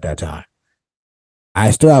really good at that time.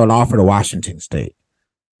 I still have an offer to Washington State,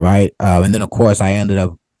 right? And then, of course, I ended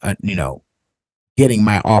up, getting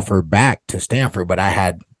my offer back to Stanford. But I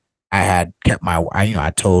had kept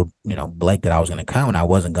I told, Blake that I was going to come, and I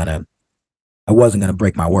wasn't going to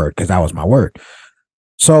break my word because that was my word.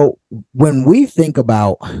 So when we think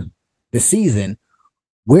about the season,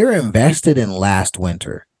 we're invested in last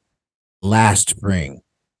winter, last spring.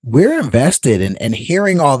 We're invested in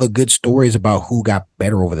hearing all the good stories about who got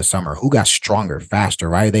better over the summer, who got stronger, faster,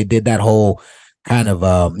 right? They did that whole kind of,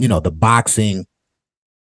 the boxing,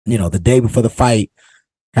 the day before the fight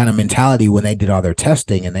kind of mentality when they did all their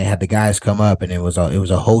testing and they had the guys come up and it was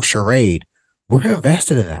a whole charade. We're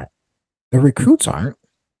invested in that. The recruits aren't.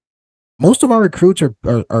 Most of our recruits are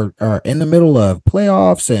in the middle of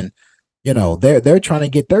playoffs and they're trying to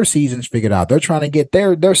get their seasons figured out. They're trying to get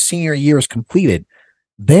their senior years completed.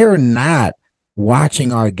 They're not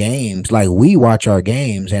watching our games like we watch our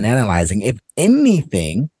games and analyzing. If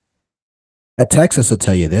anything, a Texas will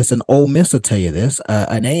tell you this, an Ole Miss will tell you this,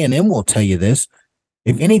 an A&M will tell you this.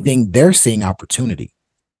 If anything, they're seeing opportunity.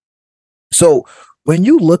 So when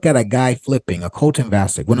you look at a guy flipping, a Colton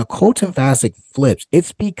Vasek, when a Colton Vasek flips,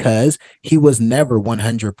 it's because he was never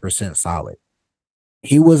 100% solid.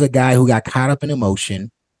 He was a guy who got caught up in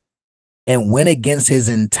emotion and went against his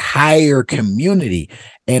entire community.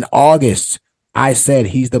 In August, I said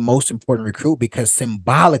he's the most important recruit because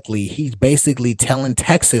symbolically, he's basically telling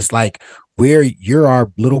Texas, like, you're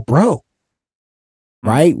our little bro,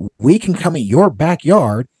 right? We can come in your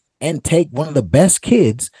backyard and take one of the best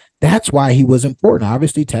kids. That's why he was important.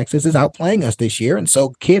 Obviously, Texas is outplaying us this year. And so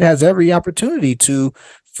Kid has every opportunity to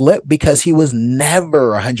flip because he was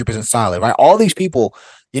never 100% solid, right? All these people,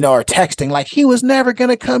 are texting like he was never going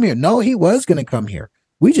to come here. No, he was going to come here.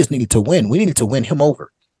 We just needed to win. We needed to win him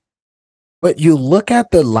over. But you look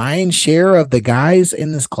at the lion's share of the guys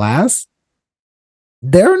in this class,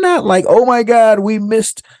 they're not like, oh my God, we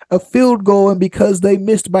missed a field goal and because they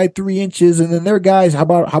missed by 3 inches and then their guys, how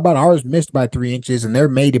about ours missed by 3 inches and they're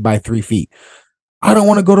made it by 3 feet. I don't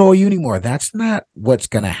want to go to OU anymore. That's not what's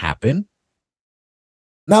going to happen.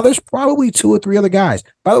 Now, there's probably 2 or 3 other guys.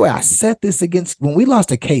 By the way, I said this when we lost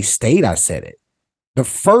to K-State, I said it. The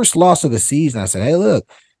first loss of the season, I said, hey, look,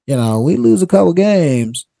 we lose a couple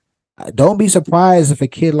games. Don't be surprised if a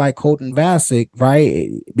kid like Colton Vasek, right?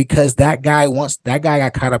 Because that guy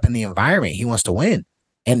got caught up in the environment. He wants to win.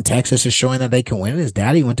 And Texas is showing that they can win. His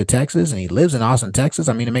daddy went to Texas and he lives in Austin, Texas.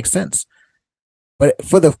 I mean, it makes sense. But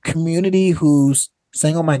for the community who's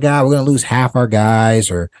saying, oh my God, we're going to lose half our guys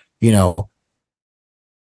or,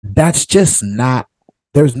 that's just not,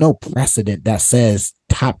 there's no precedent that says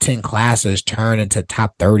top 10 classes turn into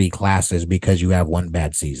top 30 classes because you have one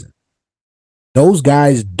bad season. Those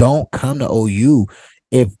guys don't come to OU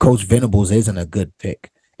if Coach Venables isn't a good pick.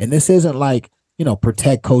 And this isn't like,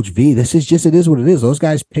 protect Coach V. This is just, it is what it is. Those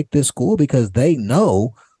guys pick this school because they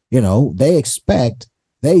know, they expect,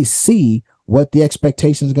 they see what the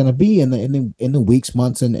expectation is going to be in the weeks,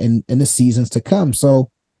 months, and in the seasons to come. So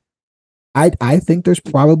I think there's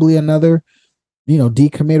probably another,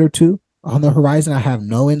 decommit or 2 on the horizon. I have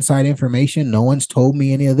no inside information. No one's told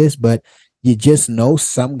me any of this, but you just know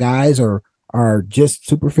some guys are just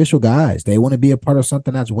superficial guys. They want to be a part of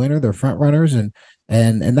something that's winner. They're front runners, and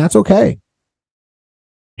that's okay.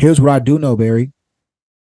 Here's what I do know, Barry.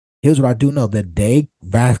 Here's what I do know. The day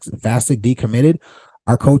Vasek decommitted,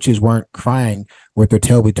 our coaches weren't crying with their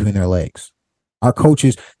tail between their legs. Our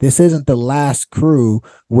coaches, this isn't the last crew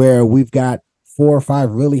where we've got 4 or 5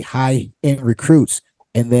 really high-end recruits,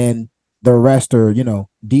 and then the rest are,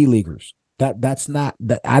 D-leaguers. That's not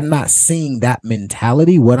that. I'm not seeing that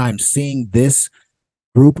mentality. What I'm seeing this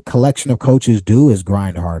collection of coaches do is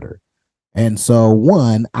grind harder. And so,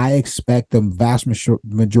 one, I expect the vast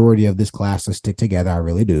majority of this class to stick together. I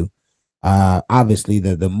really do. Obviously,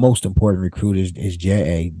 the most important recruit is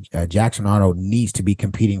J.A. Jackson Arnold needs to be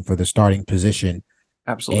competing for the starting position.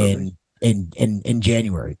 Absolutely. In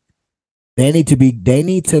January. They need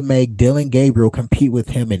to make Dylan Gabriel compete with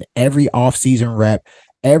him in every offseason rep,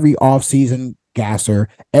 every offseason gasser,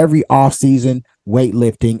 every offseason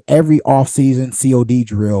weightlifting, every offseason COD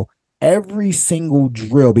drill, every single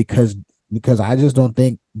drill because I just don't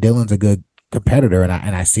think Dylan's a good competitor, and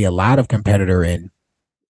I see a lot of competitor in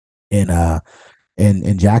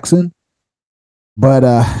Jackson.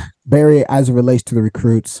 But Barry, as it relates to the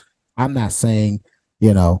recruits, I'm not saying,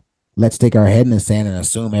 let's stick our head in the sand and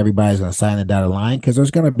assume everybody's going to sign the dotted line because there's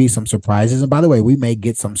going to be some surprises. And by the way, we may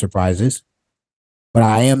get some surprises. But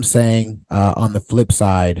I am saying on the flip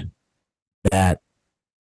side that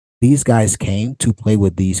these guys came to play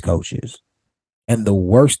with these coaches. And the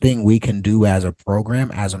worst thing we can do as a program,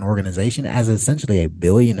 as an organization, as essentially a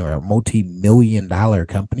billion or a multi-million-dollar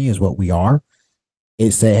company is what we are,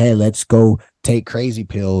 is say, hey, let's go take crazy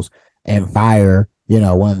pills and fire,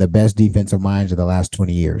 one of the best defensive minds of the last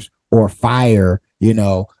 20 years. Or fire,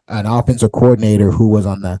 an offensive coordinator who was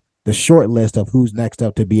on the short list of who's next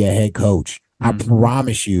up to be a head coach. I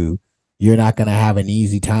promise you, you're not going to have an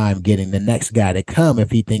easy time getting the next guy to come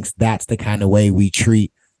if he thinks that's the kind of way we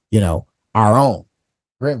treat, our own.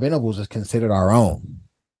 Brent Venables is considered our own.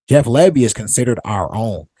 Jeff Lebby is considered our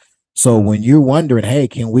own. So when you're wondering, hey,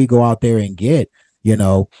 can we go out there and get,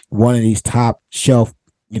 one of these top shelf,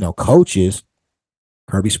 coaches?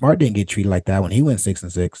 Kirby Smart didn't get treated like that when he went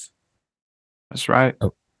 6-6. That's right.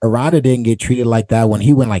 Aranda didn't get treated like that when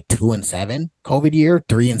he went like 2-7 COVID year,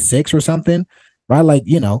 3-6 or something. Right? Like,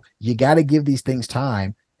 you got to give these things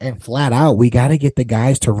time, and flat out, we got to get the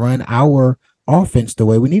guys to run our offense the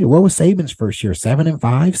way we need it. What was Saban's first year? 7-5,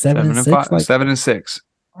 7-6, like 7-6.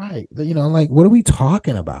 Right. Like, what are we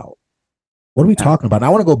talking about? What are we talking about? And I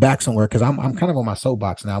want to go back somewhere because I'm kind of on my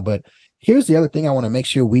soapbox now. But here's the other thing I want to make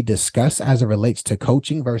sure we discuss as it relates to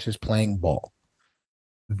coaching versus playing ball.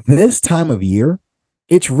 This time of year,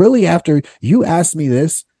 it's really after you asked me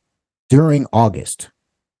this during August.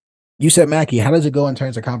 You said, Mackie, how does it go in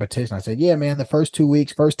terms of competition? I said, yeah, man, the first 2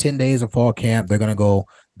 weeks, first 10 days of fall camp, they're going to go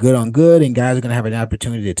good on good, and guys are going to have an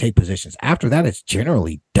opportunity to take positions. After that, it's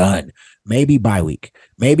generally done. Maybe bye week,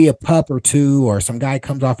 maybe a pup or two, or some guy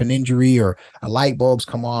comes off an injury, or a light bulbs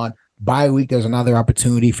come on. Bye week, there's another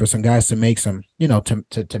opportunity for some guys to make some,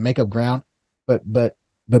 to make up ground. But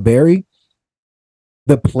Barry,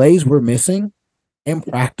 the plays we're missing in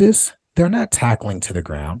practice, they're not tackling to the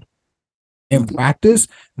ground. In practice,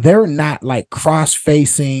 they're not like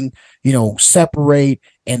cross-facing, separate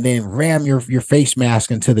and then ram your face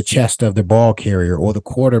mask into the chest of the ball carrier or the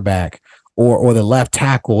quarterback or the left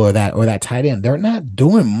tackle or that tight end. They're not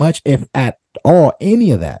doing much, if at all,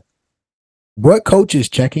 any of that. What coach is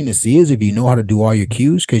checking to see is if you know how to do all your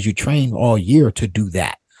cues, because you train all year to do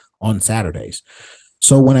that on Saturdays.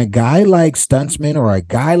 So when a guy like Stuntsman or a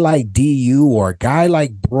guy like DU or a guy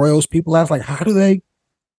like Broyles, people ask, like, how do they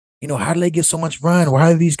get so much run?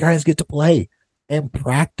 Why do these guys get to play? In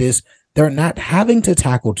practice, they're not having to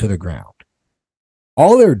tackle to the ground.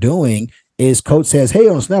 All they're doing is coach says, hey,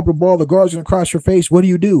 on a snap of the ball, the guard's going to cross your face. What do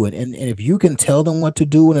you do? And if you can tell them what to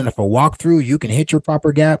do, and if a walkthrough, you can hit your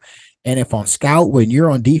proper gap. And if on scout, when you're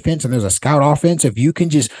on defense and there's a scout offense, if you can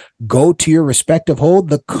just go to your respective hold,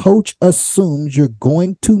 the coach assumes you're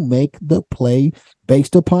going to make the play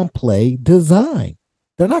based upon play design.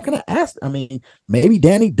 They're not going to ask. I mean, maybe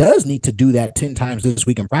Danny does need to do that 10 times this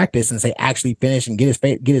week in practice and say, actually finish and get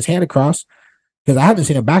his hand across. Because I haven't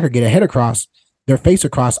seen a backer get a head across, their face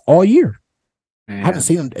across all year. Yeah. I haven't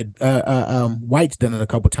seen them. White's done it a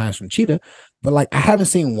couple times from Cheetah, but like I haven't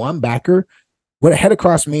seen one backer. What a head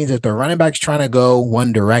across means is the running back's trying to go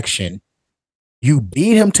one direction. You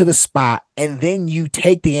beat him to the spot, and then you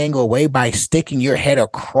take the angle away by sticking your head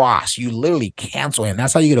across. You literally cancel him.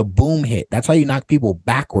 That's how you get a boom hit. That's how you knock people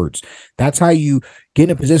backwards. That's how you get in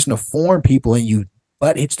a position to form people, and you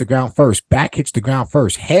butt hits the ground first, back hits the ground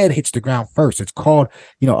first, head hits the ground first. It's called,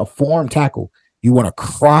 a form tackle. You want to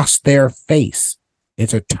cross their face.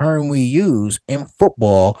 It's a term we use in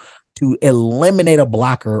football to eliminate a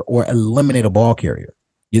blocker or eliminate a ball carrier.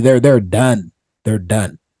 They're done. They're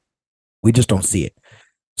done. We just don't see it.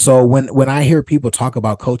 So when I hear people talk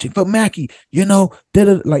about coaching, but Mackie,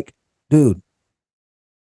 like, dude,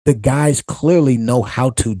 the guys clearly know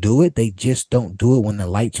how to do it. They just don't do it when the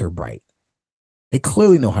lights are bright. They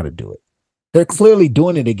clearly know how to do it. They're clearly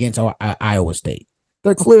doing it against Iowa State.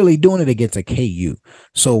 They're clearly doing it against a KU.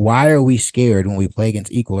 So why are we scared when we play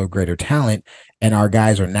against equal or greater talent and our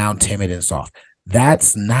guys are now timid and soft?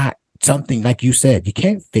 That's not something, like you said, you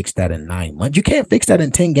can't fix that in 9 months. You can't fix that in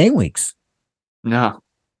 10 game weeks. No.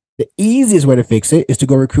 The easiest way to fix it is to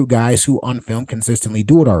go recruit guys who on film consistently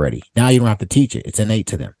do it already. Now you don't have to teach it. It's innate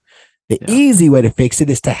to them. The easy way to fix it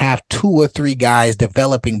is to have 2 or 3 guys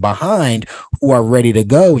developing behind who are ready to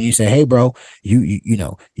go. And you say, hey, bro, you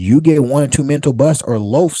get 1 or 2 mental busts or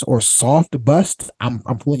loafs or soft busts, I'm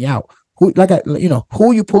pulling you out. Who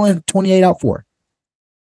are you pulling 28 out for?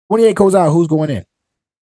 28 goes out, who's going in?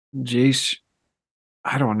 Jeez,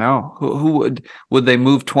 I don't know. Who would they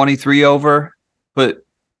move 23 over? But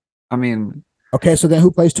I mean, okay, so then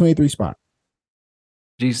who plays 23 spot?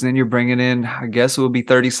 Geez, then you're bringing in, I guess it would be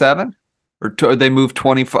 37, or they move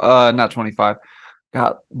 20, not 25.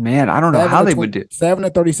 God, man, I don't know how they would do 7 or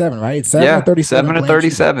 37, right? It's 7 or 37. 7 or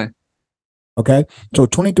 37. Okay, so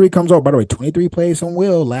 23 comes over. By the way, 23 played some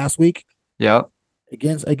will last week. Yep.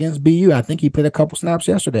 Against BU. I think he played a couple snaps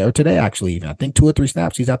yesterday or today, actually. Even I think 2 or 3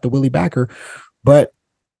 snaps. He's out the Willie Backer. But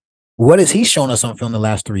what has he shown us on film the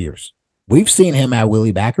last 3 years? We've seen him at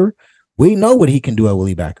Willie Backer. We know what he can do at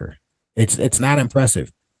Willie Backer. It's not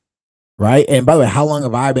impressive, right? And by the way, how long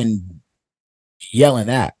have I been yelling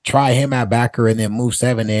that? Try him at Backer and then move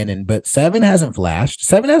 7 in. But 7 hasn't flashed.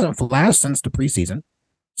 7 hasn't flashed since the preseason.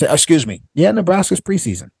 So, excuse me. Yeah, Nebraska's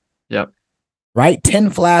preseason. Yep. Right? 10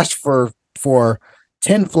 flashed for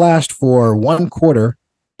 10 flashed for 1 quarter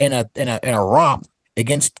in a romp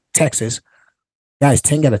against Texas. Guys,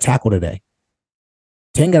 10 got a tackle today.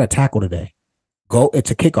 10 got a tackle today.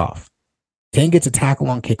 It's a kickoff. 10 gets a tackle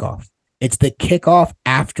on kickoff. It's the kickoff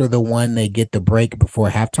after the one they get the break before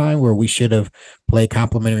halftime where we should have played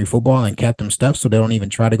complimentary football and kept them stuff so they don't even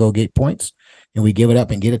try to go get points and we give it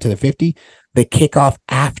up and get it to the 50. The kickoff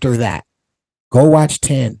after that. Go watch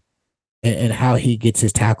 10 and how he gets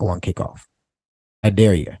his tackle on kickoff. I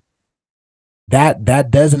dare you.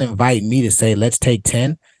 That doesn't invite me to say let's take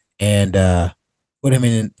 10 and put him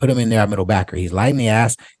in there at middle backer. He's light in the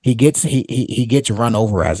ass. He gets run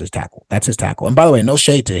over as his tackle. That's his tackle. And by the way, no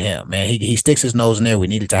shade to him, man. He sticks his nose in there. We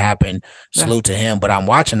need it to happen. Salute to him. But I'm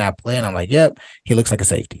watching that play and I'm like, yep, he looks like a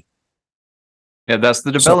safety. Yeah, that's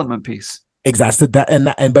the development piece. Exactly.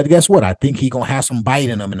 But guess what? I think he's gonna have some bite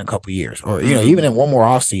in him in a couple of years, or even in one more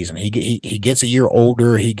offseason. He gets a year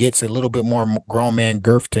older. He gets a little bit more grown man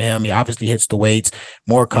girth to him. He obviously hits the weights,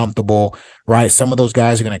 more comfortable. Right. Some of those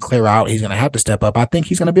guys are gonna clear out. He's gonna have to step up. I think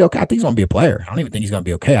he's gonna be okay. I think he's gonna be a player. I don't even think he's gonna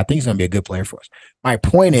be okay. I think he's gonna be a good player for us. My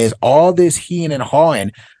point is, all this heeing and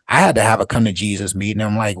hawing. I had to have a come to Jesus meeting.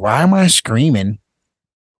 I'm like, why am I screaming?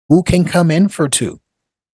 Who can come in for 2?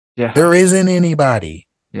 Yeah, there isn't anybody.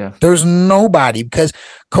 Yeah. There's nobody because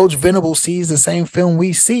Coach Venable sees the same film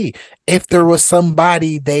we see. If there was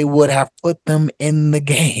somebody, they would have put them in the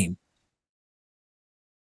game.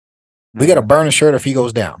 We got to burn a shirt if he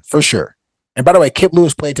goes down, for sure. And by the way, Kip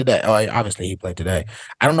Lewis played today. Oh, obviously he played today.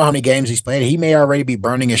 I don't know how many games he's played. He may already be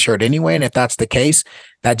burning his shirt anyway. And if that's the case,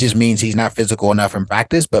 that just means he's not physical enough in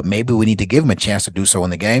practice. But maybe we need to give him a chance to do so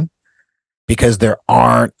in the game because there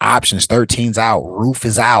aren't options. 13's out. Roof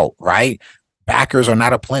is out, right? Backers are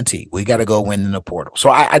not aplenty. We got to go win in the portal. So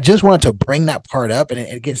I just wanted to bring that part up. And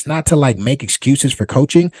it gets not to like make excuses for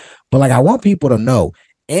coaching, but like I want people to know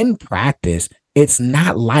in practice, it's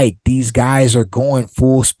not like these guys are going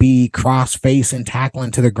full speed, cross face and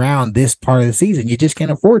tackling to the ground this part of the season. You just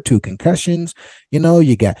can't afford to. Concussions,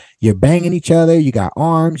 you're banging each other. You got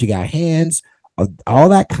arms, you got hands, all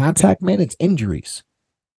that contact, man, it's injuries.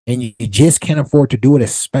 And you just can't afford to do it,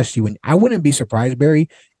 especially when I wouldn't be surprised, Barry,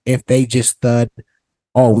 if they just stud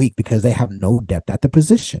all week because they have no depth at the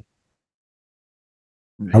position.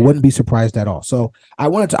 Man. I wouldn't be surprised at all. So I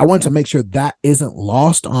wanted to make sure that isn't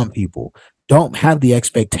lost on people. Don't have the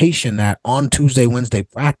expectation that on Tuesday, Wednesday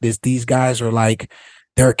practice, these guys are like,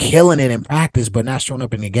 they're killing it in practice, but not showing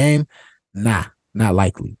up in the game. Nah, not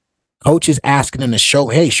likely. Coach is asking them to show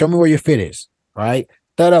me where your fit is. Right?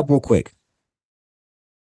 That up real quick.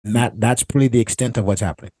 That's pretty the extent of what's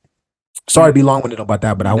happening. Sorry to be long-winded about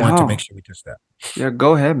that, but I wanted to make sure we touched that. Yeah,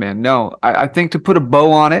 go ahead, man. No, I think to put a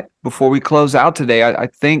bow on it before we close out today, I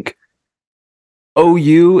think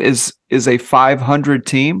OU is a 500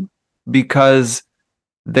 team because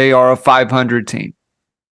they are a 500 team.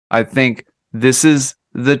 I think this is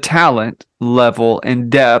the talent level and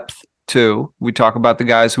depth, too. We talk about the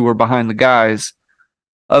guys who are behind the guys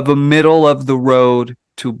of a middle of the road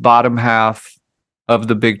to bottom half of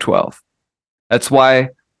the Big 12. That's why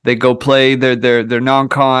they go play their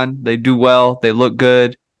non-con. They do well. They look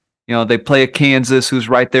good. They play a Kansas who's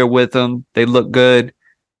right there with them. They look good.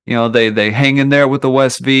 They hang in there with the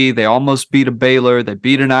West V. They almost beat a Baylor. They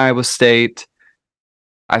beat an Iowa State.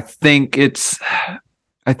 I think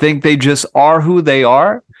they just are who they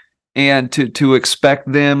are. And to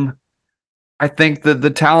expect them, I think that the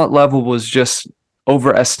talent level was just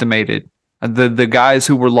overestimated. The guys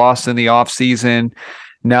who were lost in the offseason,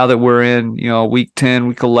 now that we're in, week 10,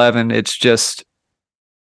 week 11, it's just,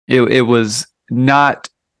 it was not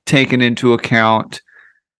taken into account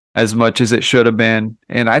as much as it should have been.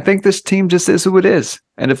 And I think this team just is who it is.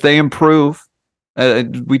 And if they improve,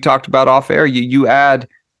 we talked about off air,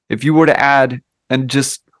 if you were to add and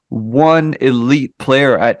just one elite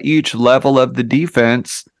player at each level of the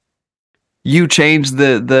defense, you change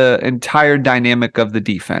the entire dynamic of the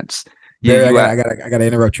defense. Barry, I gotta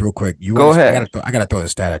interrupt you real quick. Go ahead. I gotta throw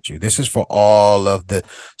this stat at you. This is for all of the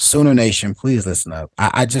Sooner Nation. Please listen up.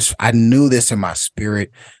 I knew this in my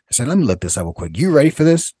spirit. I said, let me look this up real quick. You ready for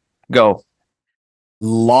this? Go.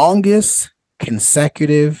 Longest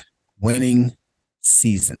consecutive winning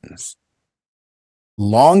seasons.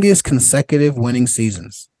 Longest consecutive winning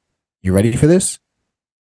seasons. You ready for this?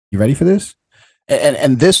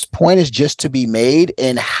 And this point is just to be made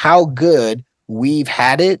in how good we've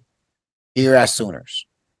had it here at Sooners.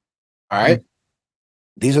 All right.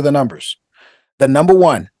 These are the numbers. The number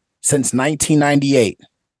one since 1998,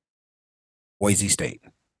 Boise State.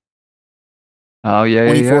 Oh,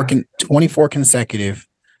 yeah. 24 consecutive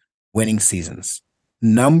winning seasons.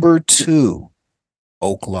 Number 2,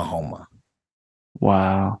 Oklahoma.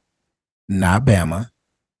 Wow. Not Bama,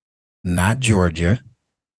 not Georgia,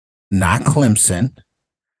 not Clemson,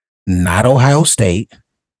 not Ohio State.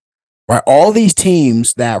 Right? All these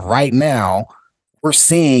teams that right now we're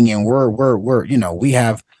seeing and we're we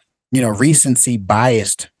have recency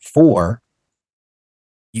biased for.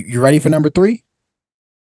 You ready for number 3?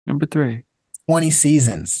 Number 3. 20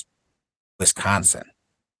 seasons, Wisconsin.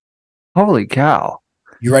 Holy cow.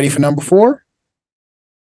 You ready for number 4?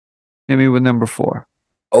 Hit me with number 4.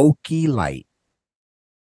 Okie Light.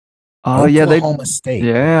 Oh, Oklahoma State.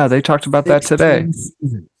 Yeah, they talked about that today.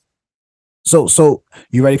 Seasons. So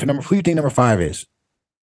you ready for number 4? Who do you think number 5 is?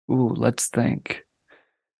 Ooh, let's think.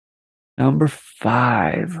 Number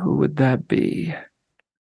 5, who would that be?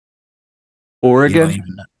 Oregon?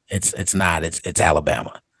 It's not. It's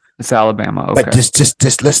Alabama. It's Alabama. Okay. But just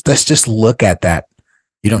let's just look at that.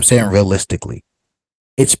 You know what I'm saying? Realistically,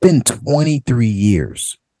 it's been 23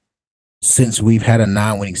 years since we've had a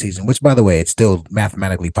non-winning season. Which, by the way, it's still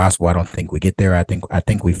mathematically possible. I don't think we get there. I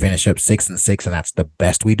think we finish up 6-6, and that's the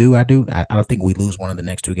best we do. I don't think we lose one of the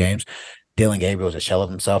next 2 games. Dylan Gabriel's a shell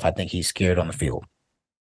of himself. I think he's scared on the field.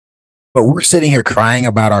 But we're sitting here crying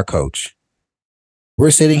about our coach.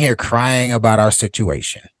 We're sitting here crying about our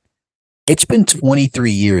situation. It's been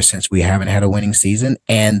 23 years since we haven't had a winning season,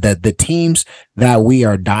 and the teams that we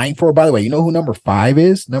are dying for, by the way, you know who number 5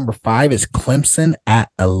 is? Number 5 is Clemson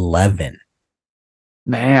at 11.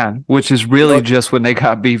 Man, which is really just when they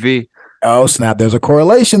got BV. Oh, snap. There's a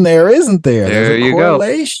correlation there, isn't there? There you go.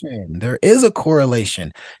 There is a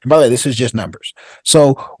correlation. And by the way, this is just numbers.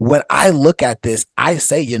 So when I look at this, I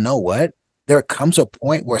say, you know what? There comes a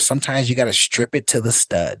point where sometimes you got to strip it to the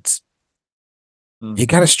studs. You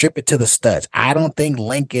got to strip it to the studs. I don't think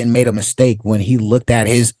Lincoln made a mistake when he looked at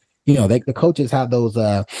his, the coaches have those,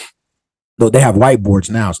 they have whiteboards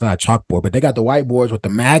now. It's not a chalkboard, but they got the whiteboards with the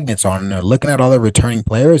magnets on, and they're looking at all the returning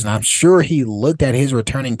players. And I'm sure he looked at his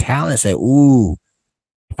returning talent and said, ooh,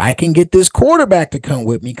 if I can get this quarterback to come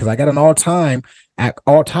with me, because I got an all-timer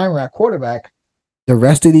at quarterback, the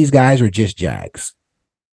rest of these guys are just Jags.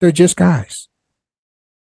 They're just guys.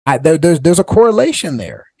 There's a correlation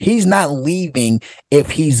there. He's not leaving if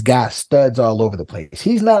he's got studs all over the place.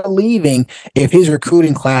 He's not leaving if his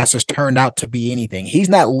recruiting class has turned out to be anything. He's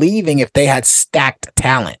not leaving if they had stacked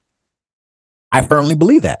talent. I firmly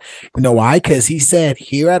believe that. You know why? Because he said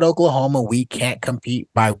here at Oklahoma, we can't compete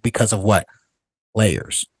because of what?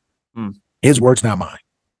 Players. His words, not mine.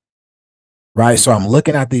 Right? So I'm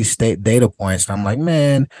looking at these state data points and I'm like,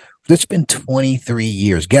 man, it's been 23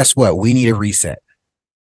 years. Guess what? We need a reset.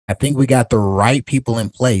 I think we got the right people in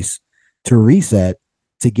place to reset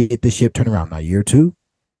to get the ship turned around. Now, year 2,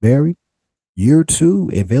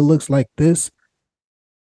 if it looks like this,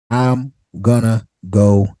 I'm gonna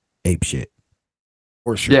go apeshit.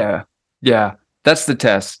 For sure. Yeah. That's the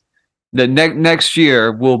test. The next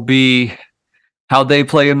year will be how they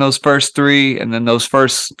play in those first 3, and then those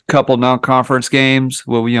first couple non-conference games.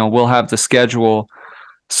 We'll have the schedule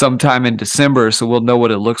sometime in December, so we'll know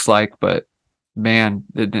what it looks like. But man,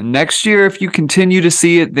 the next year, if you continue to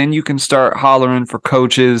see it, then you can start hollering for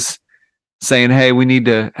coaches saying, hey, we need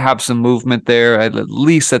to have some movement there, at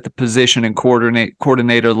least at the position and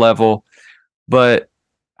coordinator level. But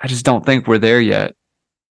I just don't think we're there yet.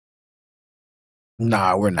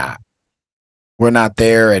 No, we're not. We're not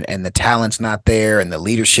there, and the talent's not there, and the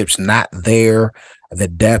leadership's not there. The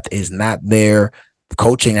depth is not there. The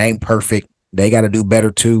coaching ain't perfect. They got to do better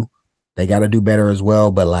too. They got to do better as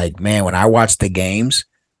well. But man, when I watch the games,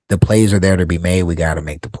 the plays are there to be made. We got to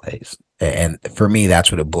make the plays. And for me,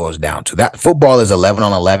 that's what it boils down to. That football is 11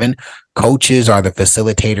 on 11. Coaches are the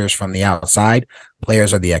facilitators from the outside.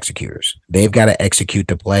 Players are the executors. They've got to execute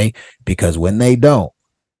the play, because when they don't,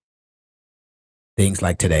 things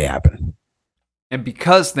like today happen. And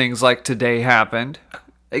because things like today happened,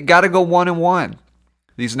 they got to go 1-1.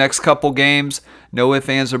 These next couple games, no ifs,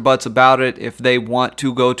 ands, or buts about it. If they want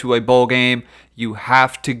to go to a bowl game, you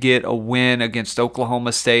have to get a win against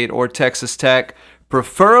Oklahoma State or Texas Tech,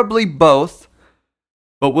 preferably both.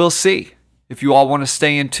 But we'll see. If you all want to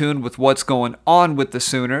stay in tune with what's going on with the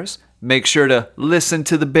Sooners, make sure to listen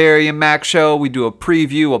to the Barry and Mac Show. We do a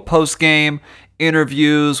preview, a post-game,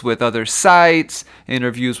 interviews with other sites,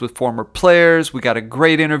 interviews with former players. We got a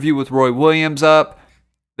great interview with Roy Williams up.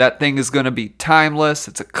 That thing is going to be timeless.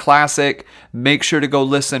 It's a classic. Make sure to go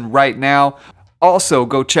listen right now. Also,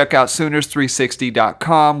 go check out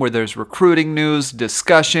Sooners360.com, where there's recruiting news,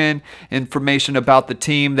 discussion, information about the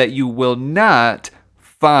team that you will not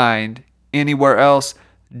find anywhere else.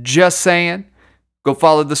 Just saying. Go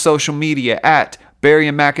follow the social media at Barry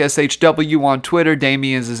and Mac SHW on Twitter.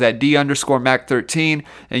 Damien's is at D_Mac13.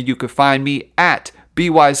 And you can find me at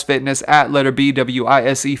BWise Fitness, at letter B,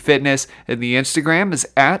 WISE Fitness. And the Instagram is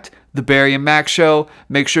at The Barry and Mac Show.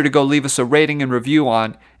 Make sure to go leave us a rating and review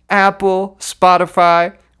on Apple,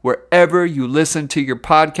 Spotify, wherever you listen to your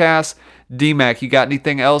podcasts. D-Mac, you got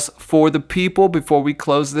anything else for the people before we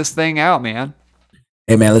close this thing out, man?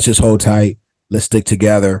 Hey, man, let's just hold tight. Let's stick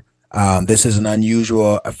together. This is an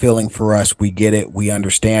unusual feeling for us. We get it. We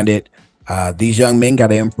understand it. These young men got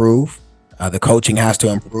to improve. The coaching has to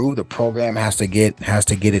improve. The program has to get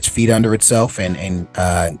its feet under itself and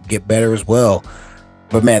get better as well.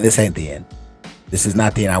 But, man, this ain't the end. This is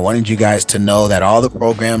not the end. I wanted you guys to know that all the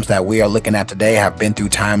programs that we are looking at today have been through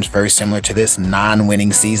times very similar to this,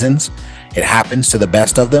 non-winning seasons. It happens to the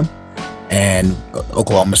best of them. And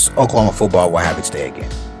Oklahoma football will have its day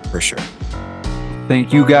again, for sure.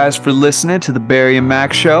 Thank you guys for listening to the Barry and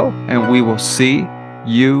Mac Show, and we will see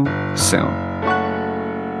you soon.